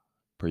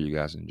pray you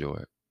guys enjoy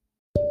it.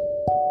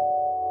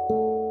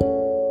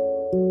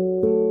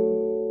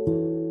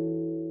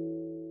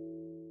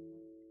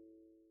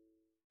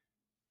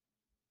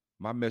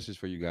 My message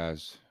for you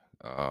guys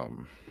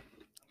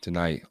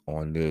tonight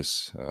on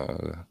this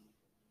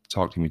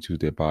Talk to Me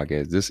Tuesday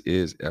podcast. This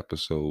is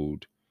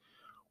episode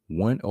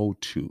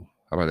 102.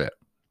 How about that?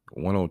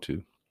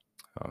 102.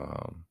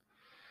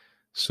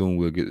 Soon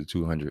we'll get to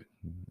 200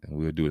 and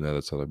we'll do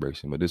another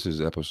celebration. But this is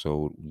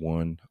episode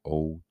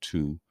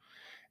 102.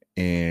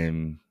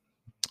 And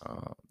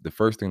the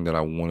first thing that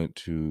I wanted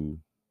to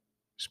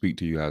speak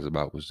to you guys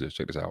about was this.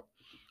 Check this out.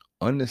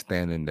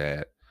 Understanding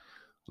that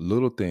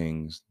little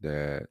things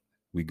that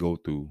we go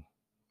through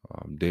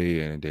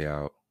day in and day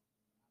out,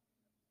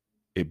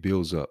 it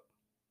builds up.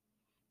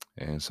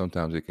 And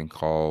sometimes it can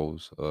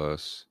cause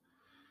us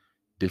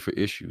different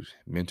issues,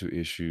 mental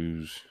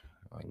issues,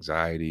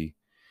 anxiety,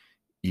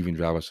 even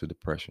drive us to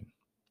depression.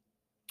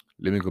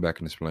 Let me go back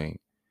and explain.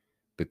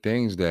 The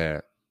things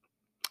that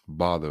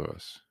bother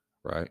us,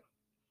 right?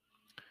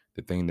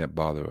 The thing that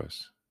bother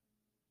us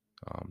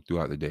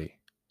throughout the day,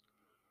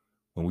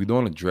 when we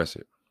don't address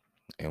it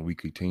and we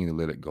continue to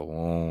let it go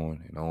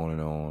on and on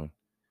and on,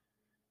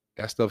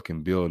 that stuff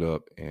can build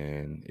up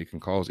and it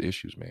can cause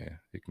issues, man.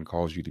 It can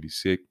cause you to be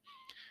sick.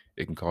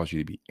 It can cause you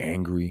to be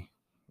angry.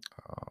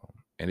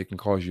 And it can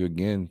cause you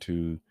again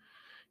to,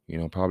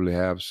 probably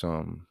have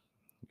some,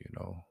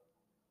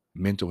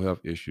 mental health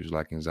issues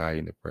like anxiety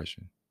and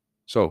depression.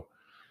 So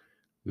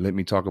let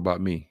me talk about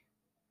me.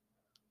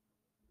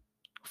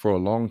 For a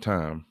long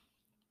time,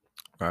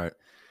 right?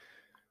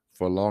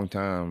 For a long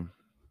time,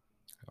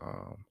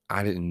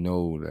 I didn't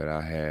know that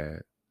I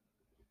had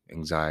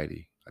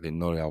anxiety. I didn't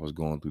know that I was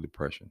going through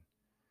depression,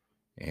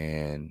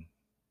 and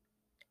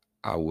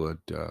I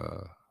would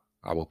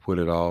put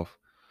it off.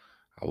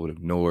 I would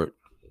ignore it,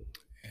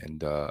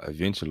 and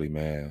eventually,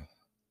 man,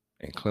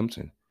 in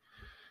Clemson,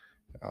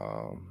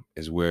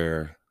 is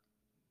where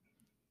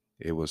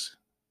it was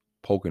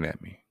poking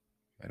at me,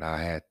 and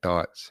I had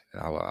thoughts,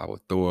 and I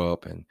would throw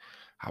up, and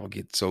I would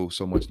get so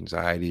much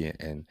anxiety,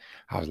 and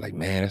I was like,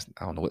 man,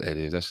 I don't know what that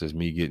is. That's just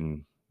me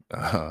getting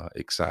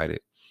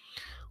excited.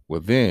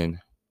 Well,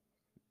 then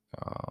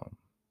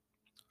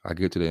I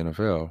get to the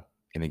NFL,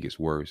 and it gets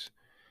worse,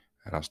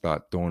 and I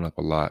start throwing up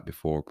a lot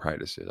before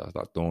practices. I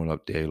start throwing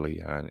up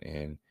daily,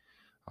 and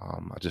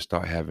I just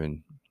start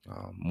having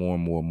more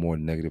and more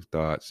negative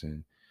thoughts,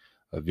 and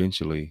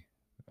eventually,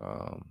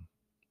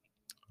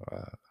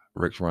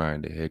 Rex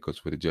Ryan, the head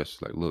coach for the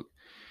Jets, like, look,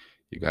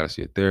 you got to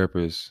see a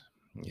therapist.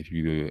 If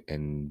you do,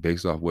 and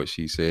based off what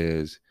she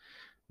says,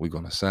 we're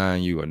gonna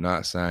sign you or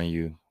not sign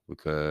you,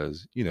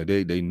 because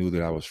they knew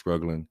that I was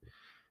struggling,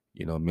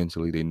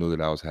 mentally. They knew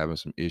that I was having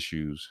some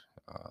issues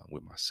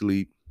with my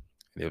sleep.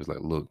 And it was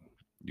like, look,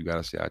 you got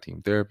to see our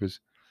team therapist.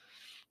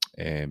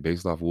 And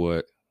based off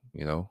what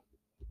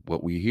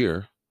we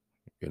hear,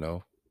 you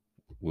know,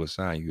 we'll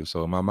assign you.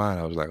 So in my mind,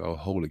 I was like, oh,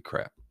 holy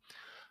crap.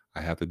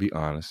 I have to be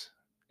honest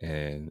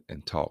and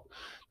talk.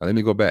 Now, let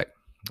me go back.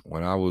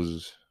 When I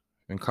was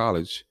in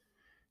college,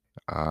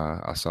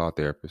 I saw a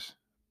therapist,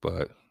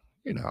 but,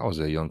 I was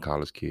a young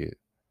college kid,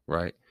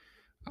 right?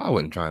 I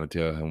wasn't trying to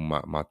tell him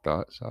my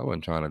thoughts. I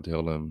wasn't trying to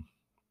tell him,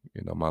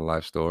 my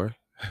life story.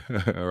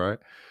 All right.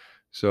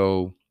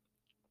 So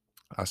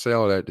I say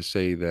all that to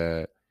say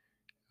that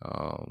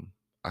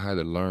I had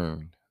to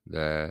learn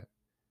that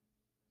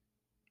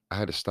I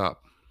had to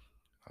stop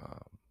um,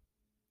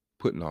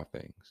 putting off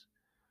things.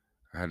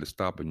 I had to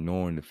stop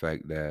ignoring the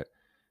fact that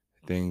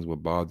things were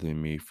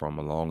bothering me from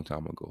a long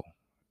time ago,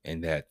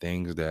 and that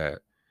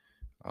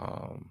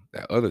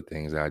other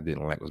things that I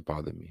didn't like was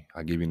bothering me.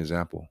 I'll give you an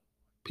example: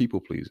 people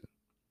pleasing.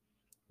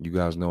 You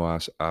guys know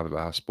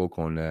I spoke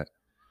on that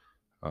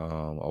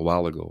a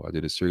while ago. I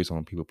did a series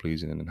on people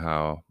pleasing and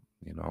how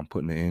I'm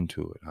putting an end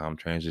to it, how I'm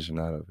transitioning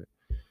out of it.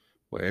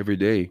 Well, every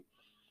day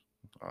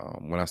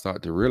when I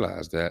start to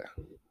realize that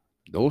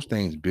those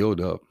things build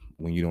up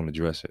when you don't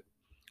address it,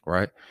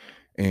 right?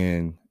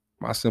 And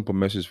my simple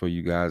message for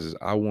you guys is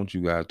I want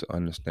you guys to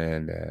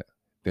understand that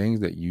things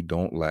that you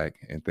don't like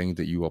and things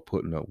that you are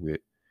putting up with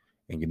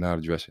and you're not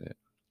addressing it,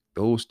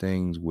 those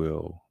things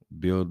will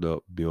build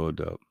up,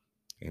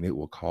 and it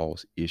will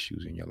cause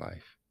issues in your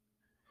life.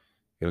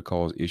 It'll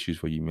cause issues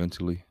for you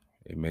mentally.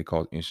 It may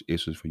cause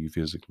issues for you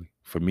physically.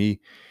 For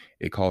me,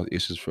 it caused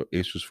issues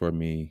for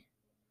me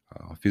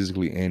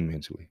physically and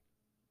mentally.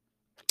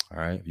 All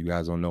right. If you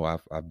guys don't know,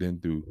 I've been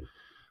through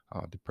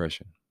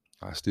depression.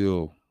 I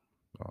still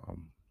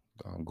um,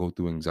 go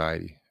through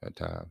anxiety at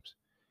times.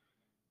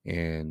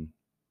 And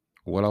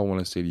what I want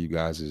to say to you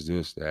guys is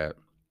this: that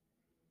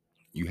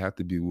you have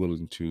to be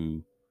willing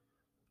to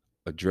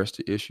address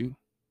the issue,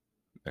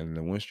 and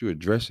then once you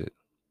address it,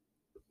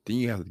 then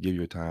you have to give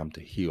your time to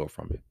heal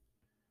from it.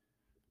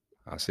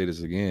 I say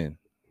this again.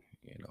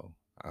 You know,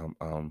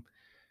 I'm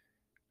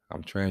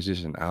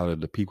transitioning out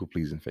of the people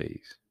pleasing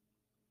phase,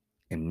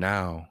 and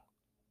now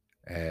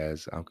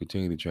as I'm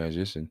continuing to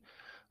transition,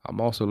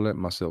 I'm also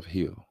letting myself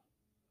heal.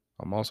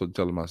 I'm also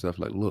telling myself,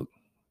 like, look,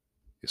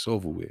 it's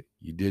over with.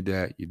 You did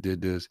that. You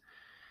did this.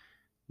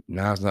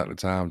 Now's not the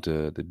time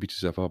to beat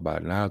yourself up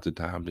about it. Now's the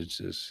time to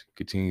just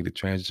continue to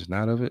transition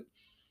out of it.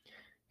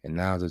 And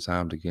now's the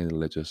time to begin to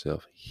let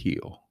yourself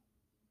heal.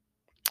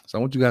 So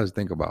I want you guys to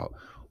think about,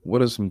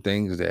 what are some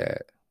things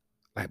that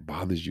like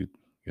bothers you,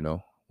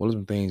 What are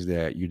some things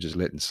that you're just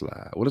letting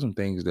slide? What are some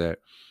things that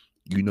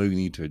you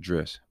need to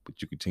address,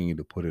 but you continue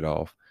to put it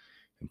off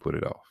and put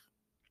it off?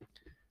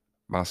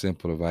 My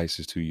simple advice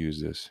is to use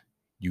this.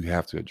 You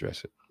have to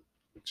address it.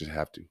 You just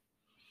have to.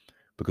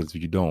 Because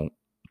if you don't,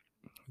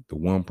 the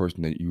one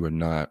person that you are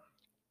not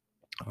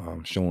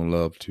showing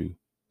love to,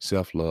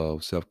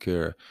 self-love,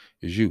 self-care,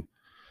 is you.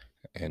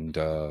 And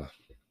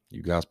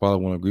you guys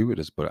probably won't agree with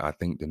this, but I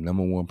think the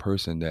number one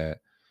person that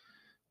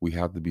we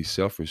have to be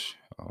selfish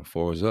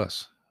for is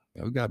us.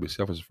 We got to be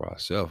selfish for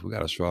ourselves. We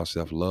got to show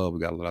ourselves love. We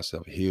got to let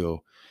ourselves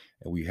heal.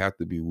 And we have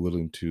to be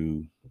willing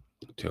to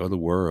tell the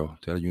world,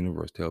 tell the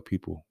universe, tell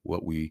people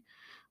what we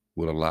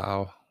will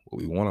allow,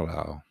 what we won't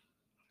allow,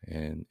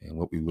 and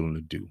what we're willing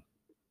to do.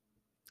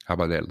 How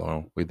about that,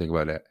 Lauren? What do you think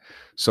about that?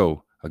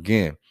 So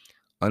again,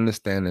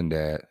 understanding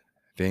that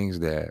things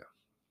that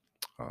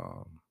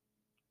um,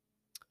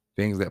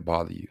 things that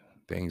bother you,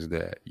 things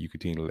that you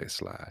continue to let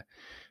slide,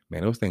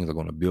 man, those things are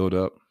going to build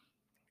up.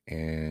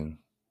 And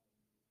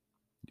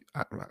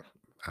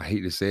I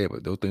hate to say it,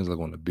 but those things are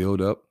going to build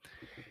up,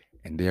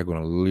 and they're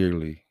going to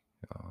literally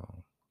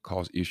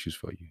cause issues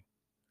for you.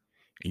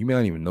 And you may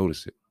not even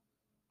notice it.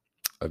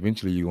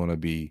 Eventually, you're going to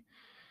be,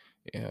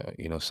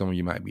 some of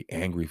you might be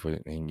angry for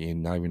it, and you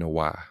not even know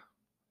why.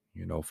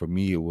 For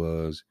me, it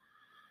was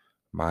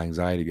my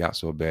anxiety got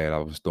so bad, I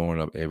was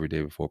throwing up every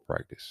day before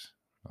practice.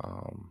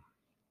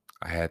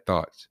 I had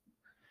thoughts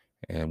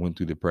and went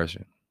through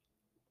depression.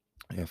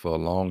 And for a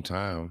long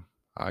time,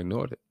 I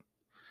ignored it.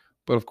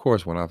 But of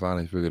course, when I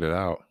finally figured it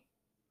out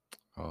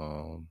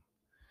and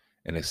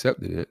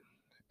accepted it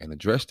and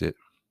addressed it,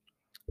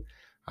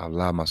 I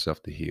allowed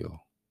myself to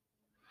heal.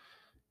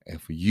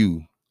 And for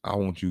you, I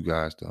want you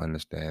guys to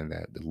understand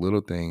that the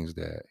little things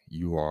that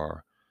you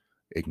are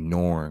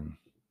ignoring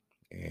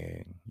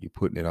and you're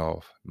putting it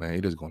off, man,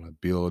 it is going to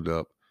build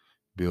up,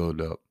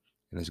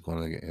 and it's going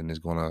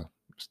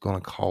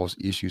to cause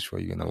issues for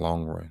you in the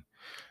long run.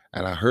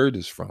 And I heard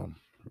this from,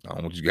 I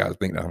don't want you guys to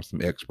think that I'm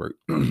some expert,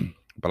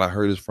 but I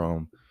heard this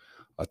from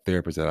a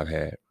therapist that I've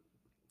had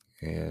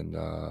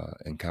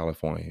in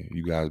California.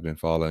 You guys have been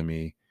following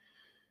me,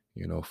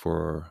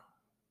 for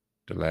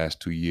the last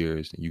 2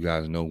 years. You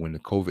guys know when the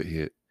COVID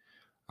hit,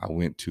 I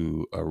went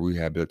to a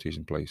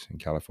rehabilitation place in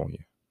California,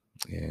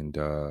 and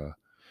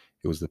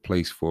it was the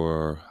place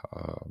for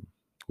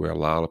where a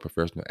lot of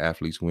professional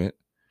athletes went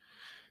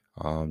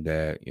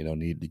that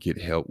needed to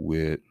get help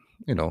with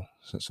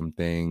some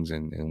things,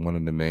 and one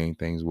of the main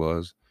things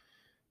was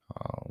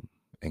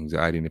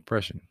anxiety and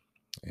depression,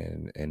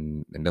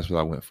 and that's what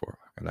I went for.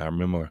 And I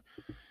remember,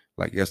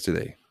 like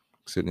yesterday,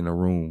 sitting in a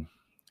room,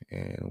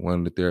 and one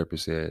of the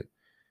therapists said,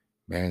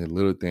 "Man, the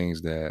little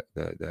things that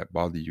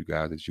bother you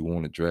guys that you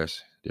won't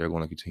address, they're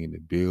going to continue to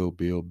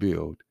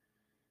build,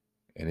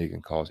 and it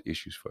can cause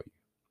issues for you."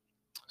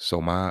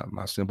 So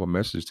my simple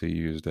message to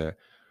you is that,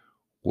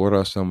 what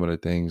are some of the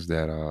things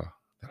that are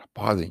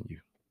bothering you?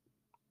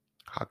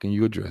 How can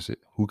you address it?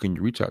 Who can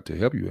you reach out to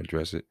help you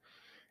address it?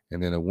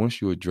 And then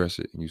once you address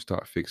it and you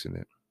start fixing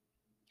it,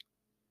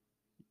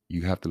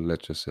 you have to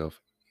let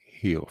yourself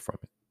heal from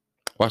it.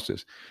 Watch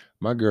this.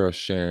 My girl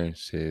Sharon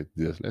said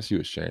this. Let's see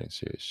what Sharon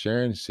said.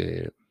 Sharon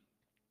said,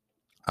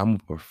 "I'm a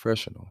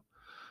professional,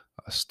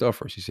 a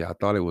stuffer." She said, "I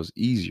thought it was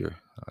easier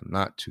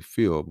not to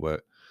feel,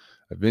 but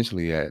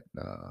eventually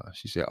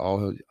she said,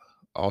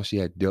 all she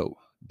had dealt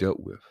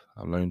with.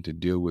 I'm learning to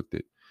deal with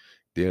it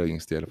daily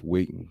instead of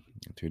waiting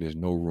until there's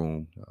no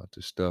room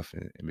to stuff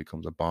and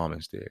becomes a bomb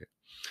instead."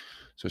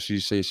 So she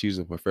says she's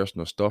a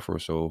professional stuffer.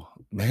 So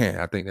man,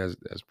 I think that's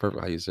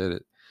perfect how you said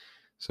it.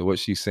 So what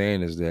she's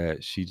saying is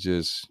that she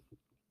just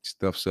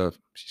stuffs up,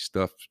 she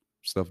stuffs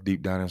stuff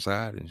deep down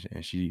inside,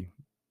 and she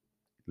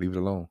leave it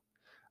alone.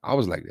 I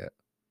was like that.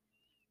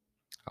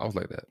 I was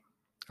like that.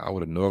 I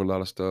would ignore a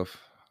lot of stuff.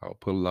 I would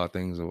put a lot of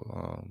things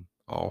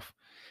off.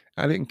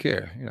 I didn't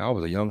care. I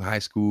was a young high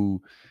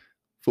school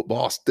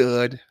football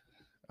stud.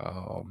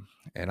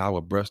 And I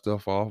would brush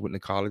stuff off. Went to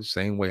college,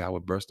 same way I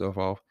would brush stuff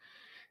off.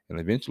 And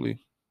eventually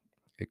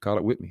it caught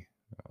up with me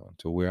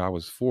to where I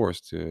was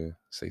forced to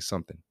say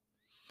something.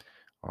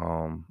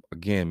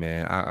 Again,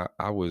 man,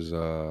 I was,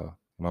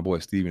 my boy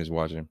Steven is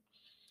watching.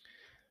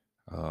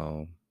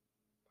 Um,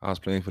 I was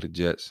playing for the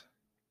Jets,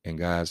 and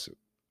guys,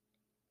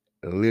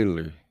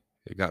 literally,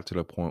 it got to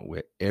the point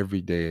where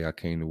every day I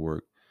came to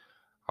work,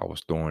 I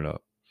was throwing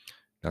up.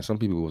 Now, some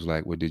people was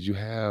like, "Well, did you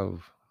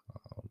have?"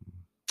 Um,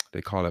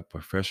 they call it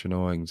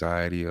professional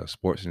anxiety or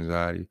sports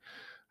anxiety.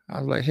 I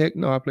was like, "Heck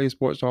no! I played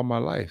sports all my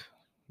life."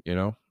 You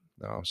know,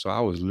 so I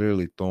was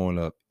literally throwing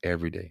up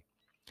every day.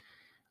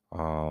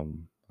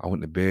 I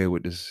went to bed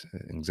with this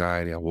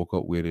anxiety. I woke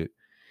up with it,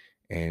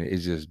 and it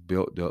just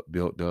built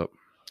up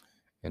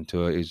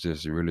until it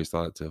just really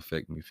started to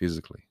affect me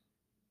physically.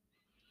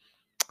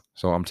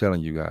 So I'm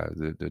telling you guys,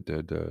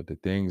 the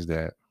things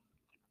that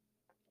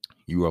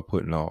you are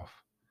putting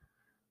off,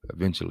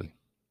 eventually,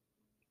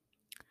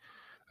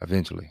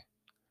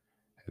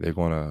 they're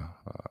gonna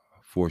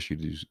force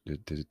you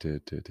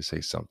to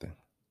say something.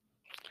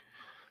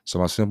 So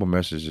my simple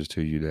message is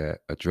to you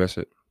that address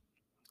it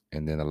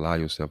and then allow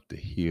yourself to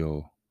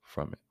heal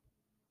from it.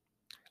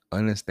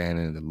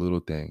 Understanding the little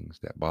things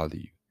that bother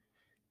you,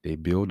 they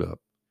build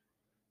up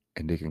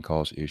and they can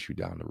cause issue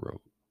down the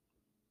road.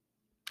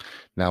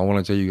 Now I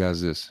want to tell you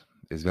guys this.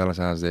 It's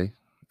Valentine's Day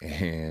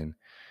and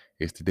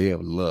it's the day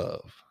of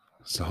love.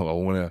 So I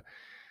want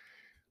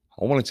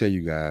to tell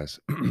you guys,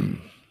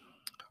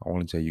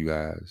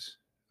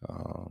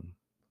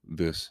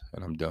 this,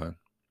 and I'm done.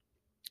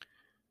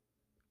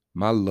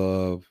 My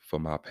love for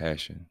my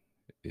passion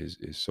is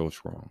so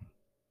strong.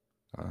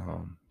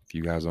 If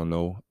you guys don't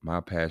know,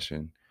 my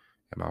passion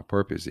and my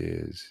purpose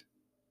is,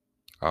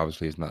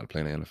 obviously it's not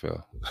playing the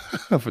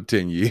NFL for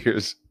 10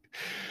 years.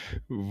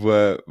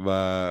 But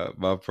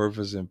my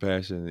purpose and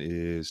passion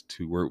is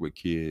to work with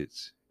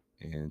kids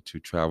and to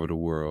travel the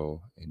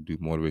world and do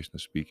motivational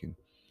speaking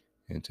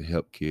and to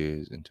help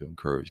kids and to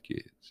encourage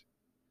kids.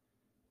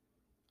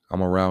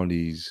 I'm around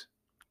these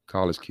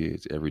college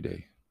kids every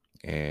day,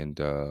 and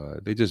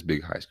they're just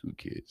big high school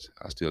kids.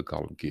 I still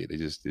call them kids.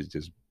 They're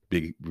just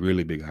big,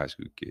 really big high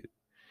school kids.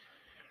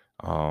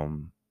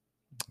 Um,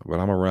 but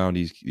I'm around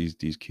these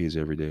kids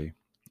every day,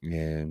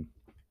 and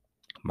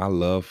my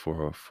love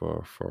for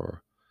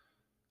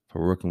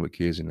working with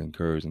kids and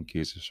encouraging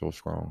kids is so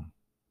strong.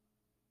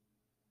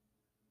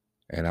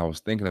 And I was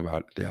thinking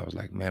about it. I was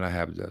like, man, I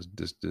have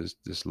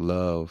this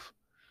love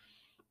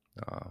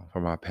for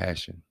my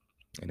passion,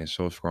 and it's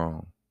so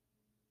strong.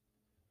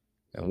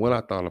 And what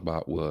I thought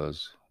about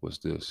was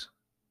this: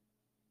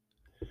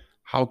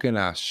 how can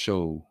I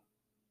show?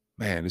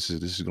 Man, this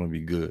is going to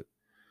be good.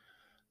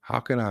 How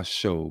can I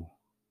show?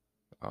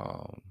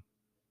 Um,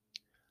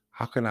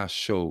 how can I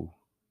show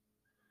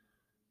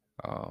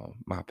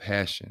my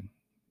passion?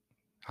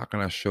 How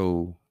can I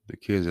show the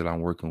kids that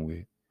I'm working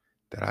with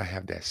that I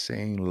have that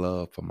same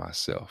love for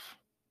myself?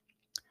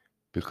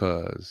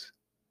 Because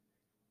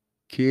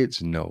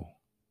kids know,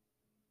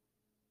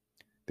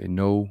 they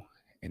know,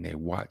 and they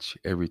watch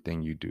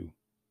everything you do.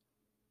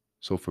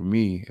 So for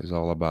me, it's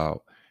all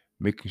about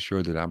making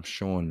sure that I'm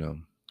showing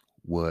them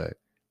what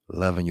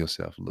loving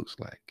yourself looks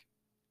like.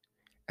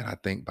 And I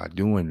think by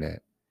doing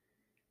that,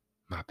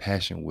 my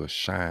passion will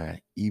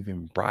shine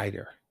even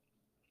brighter,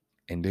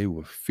 and they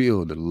will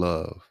feel the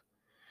love,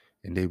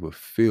 and they will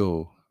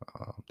feel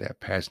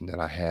that passion that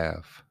I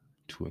have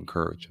to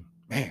encourage them.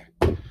 Man,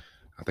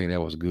 I think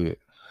that was good.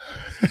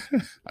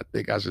 I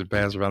think I should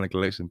pass around the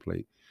collection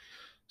plate.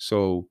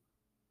 So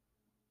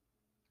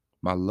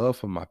my love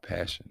for my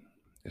passion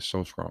is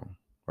so strong,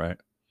 right?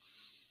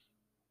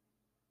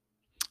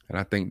 And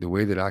I think the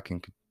way that I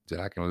can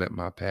let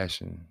my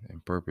passion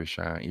and purpose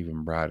shine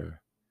even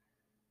brighter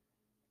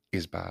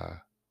is by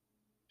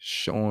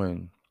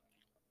showing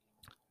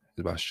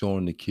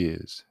the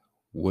kids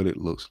what it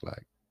looks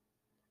like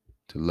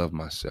to love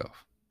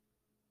myself.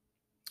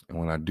 And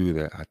when I do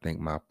that, I think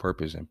my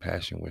purpose and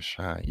passion will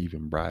shine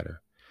even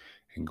brighter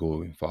and go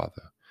even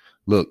farther.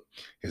 Look,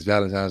 it's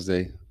Valentine's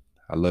Day.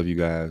 I love you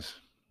guys.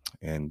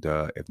 And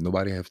if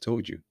nobody has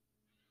told you,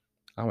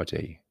 I'm going to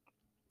tell you,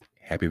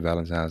 happy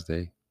Valentine's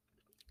Day.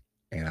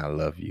 And I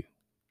love you.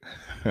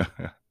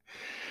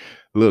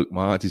 Look,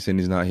 my auntie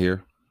Cindy's not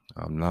here.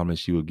 Normally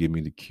she will give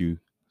me the cue.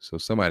 So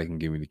somebody can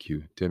give me the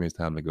cue. Tell me it's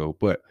time to go.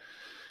 But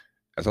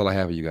that's all I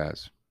have for you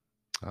guys.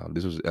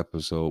 This was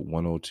episode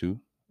 102.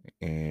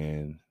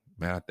 And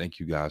man, I thank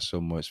you guys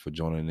so much for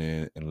joining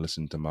in and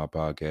listening to my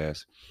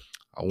podcast.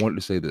 I wanted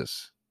to say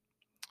this.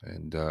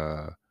 And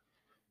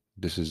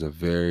this is a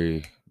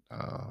very,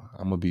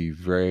 I'm going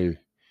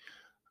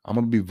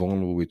to be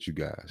vulnerable with you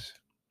guys.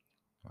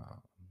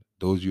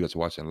 Those of you that's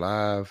watching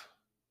live,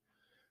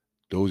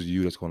 those of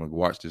you that's going to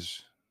watch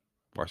this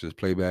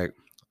playback,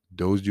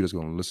 those of you that's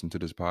going to listen to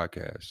this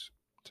podcast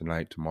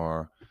tonight,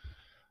 tomorrow,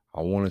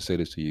 I want to say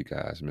this to you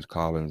guys, Miss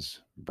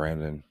Collins,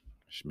 Brandon,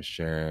 Miss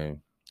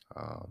Sharon,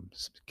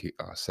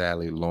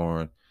 Sally,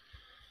 Lauren.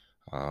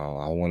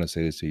 I want to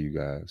say this to you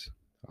guys.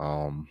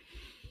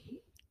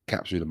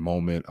 Capture the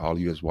moment. All of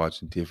you that's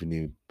watching,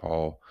 Tiffany,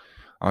 Paul,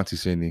 Auntie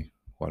Cindy,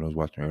 who I was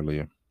watching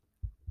earlier.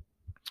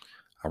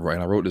 I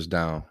wrote this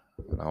down,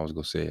 and I was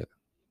gonna say it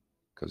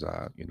because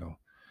I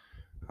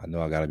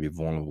know I gotta be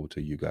vulnerable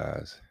to you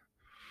guys.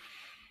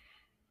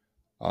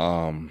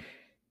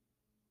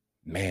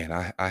 Man,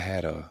 I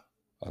had a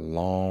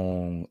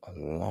long,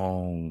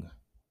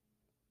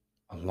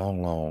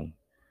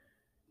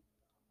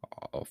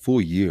 a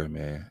full year,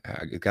 man.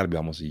 It got to be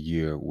almost a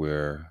year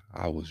where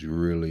I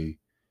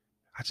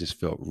just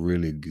felt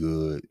really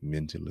good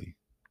mentally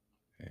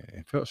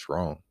and felt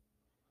strong.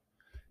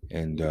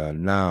 And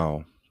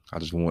now I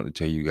just want to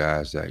tell you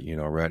guys that,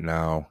 right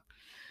now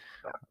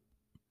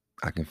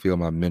I can feel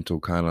my mental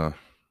kind of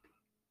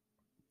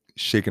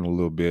shaking a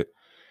little bit.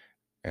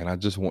 And I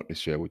just want to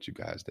share with you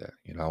guys that,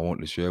 I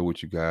want to share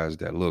with you guys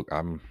that, look,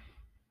 I'm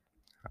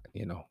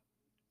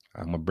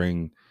gonna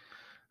bring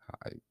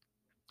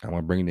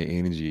the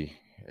energy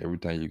every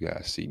time you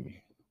guys see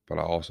me. But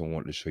I also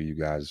want to show you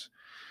guys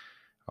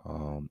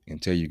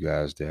and tell you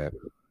guys that,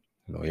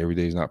 every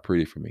day is not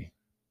pretty for me.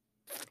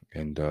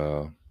 And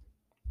the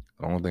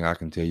only thing I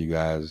can tell you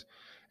guys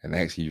and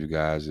ask you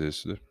guys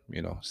is,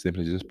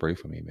 simply just pray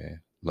for me, man.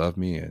 Love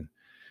me and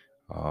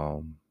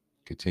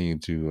continue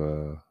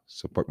to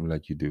support me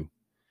like you do.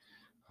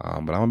 But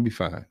I'm gonna be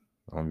fine.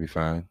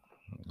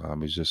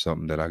 It's just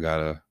something that I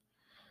gotta,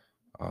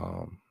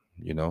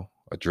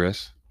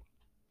 address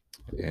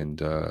and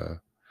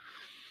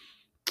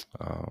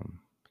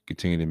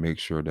continue to make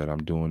sure that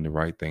I'm doing the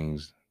right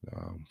things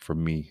for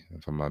me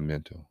and for my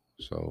mental.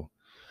 So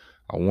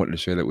I wanted to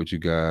share that with you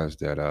guys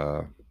that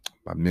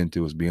my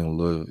mental is being a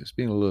little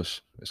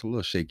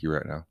shaky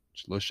right now.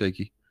 It's a little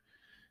shaky.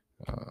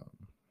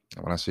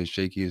 When I say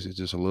shaky, it's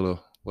just a little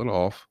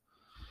off,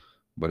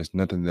 but it's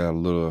nothing that a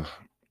little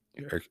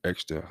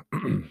extra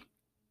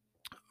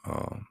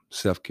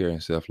self-care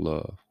and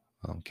self-love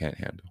can't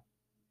handle.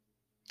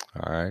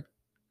 All right.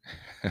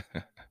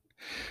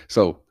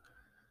 So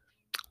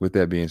with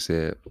that being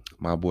said,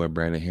 my boy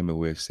Brandon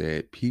Hemingway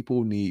said,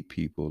 people need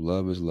people.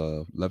 Love is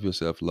love. Love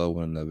yourself. Love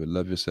one another.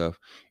 Love yourself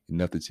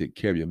enough to take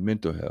care of your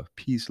mental health,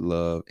 peace,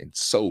 love, and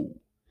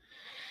soul.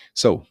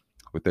 So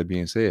with that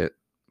being said,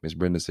 Miss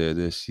Brenda said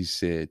this. She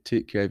said,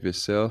 take care of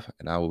yourself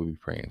and I will be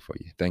praying for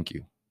you. Thank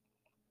you.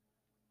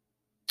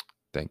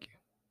 Thank you.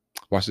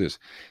 Watch this.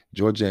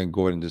 Georgianne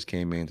Gordon just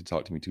came in to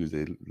talk to me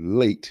Tuesday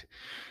late.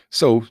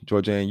 So,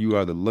 Georgianne, you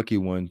are the lucky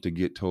one to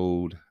get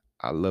told,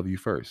 I love you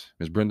first.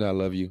 Miss Brenda, I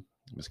love you.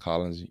 Miss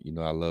Collins,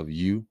 I love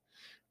you.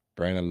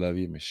 Brandon, I love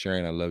you. Miss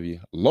Sharon, I love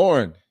you.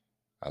 Lauren,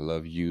 I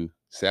love you.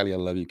 Sally, I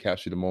love you.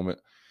 Capture the moment.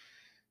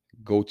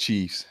 Go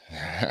Chiefs.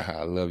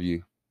 I love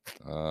you.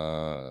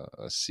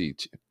 Let's see.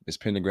 Miss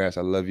Pendergrass,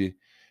 I love you.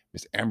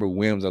 Miss Amber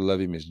Williams, I love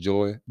you. Miss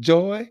Joy,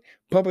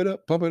 pump it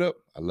up.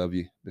 I love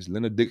you. Miss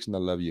Linda Dixon, I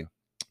love you.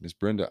 Miss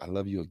Brenda, I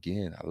love you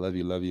again. I love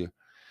you.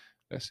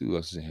 Let's see who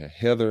else is in here.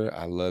 Heather,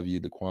 I love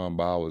you. DeQuan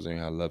Bauer was in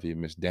here. I love you.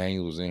 Miss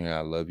Daniels was in here.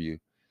 I love you.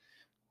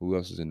 Who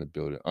else is in the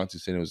building? Auntie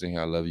Cindy was in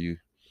here. I love you.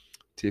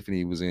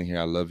 Tiffany was in here.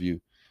 I love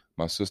you.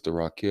 My sister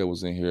Raquel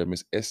was in here.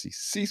 Miss Essie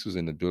Cease was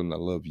in the building. I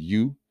love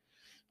you.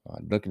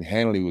 Duncan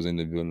Hanley was in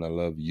the building. I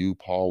love you.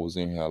 Paul was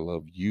in here. I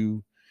love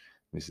you.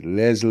 Miss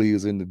Leslie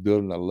was in the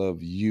building. I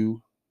love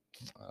you.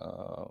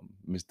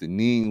 Miss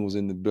Deneen was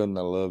in the building.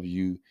 I love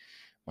you.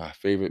 My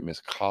favorite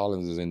Miss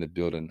Collins is in the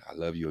building. I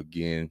love you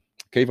again.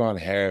 Kayvon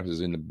Harris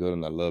is in the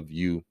building. I love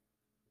you.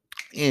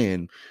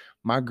 And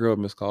my girl,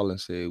 Miss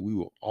Collins, said, we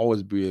will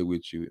always be here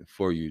with you and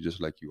for you,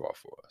 just like you are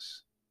for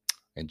us.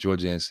 And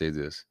Georgianne said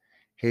this,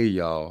 hey,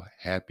 y'all,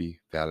 happy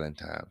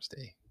Valentine's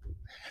Day.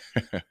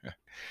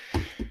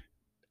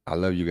 I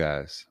love you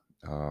guys.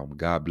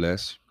 God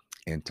bless.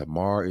 And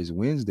tomorrow is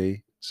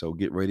Wednesday, so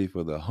get ready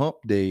for the Hump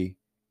Day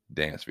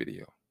dance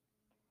video.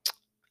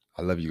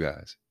 I love you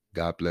guys.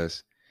 God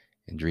bless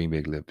and dream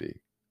big, live big.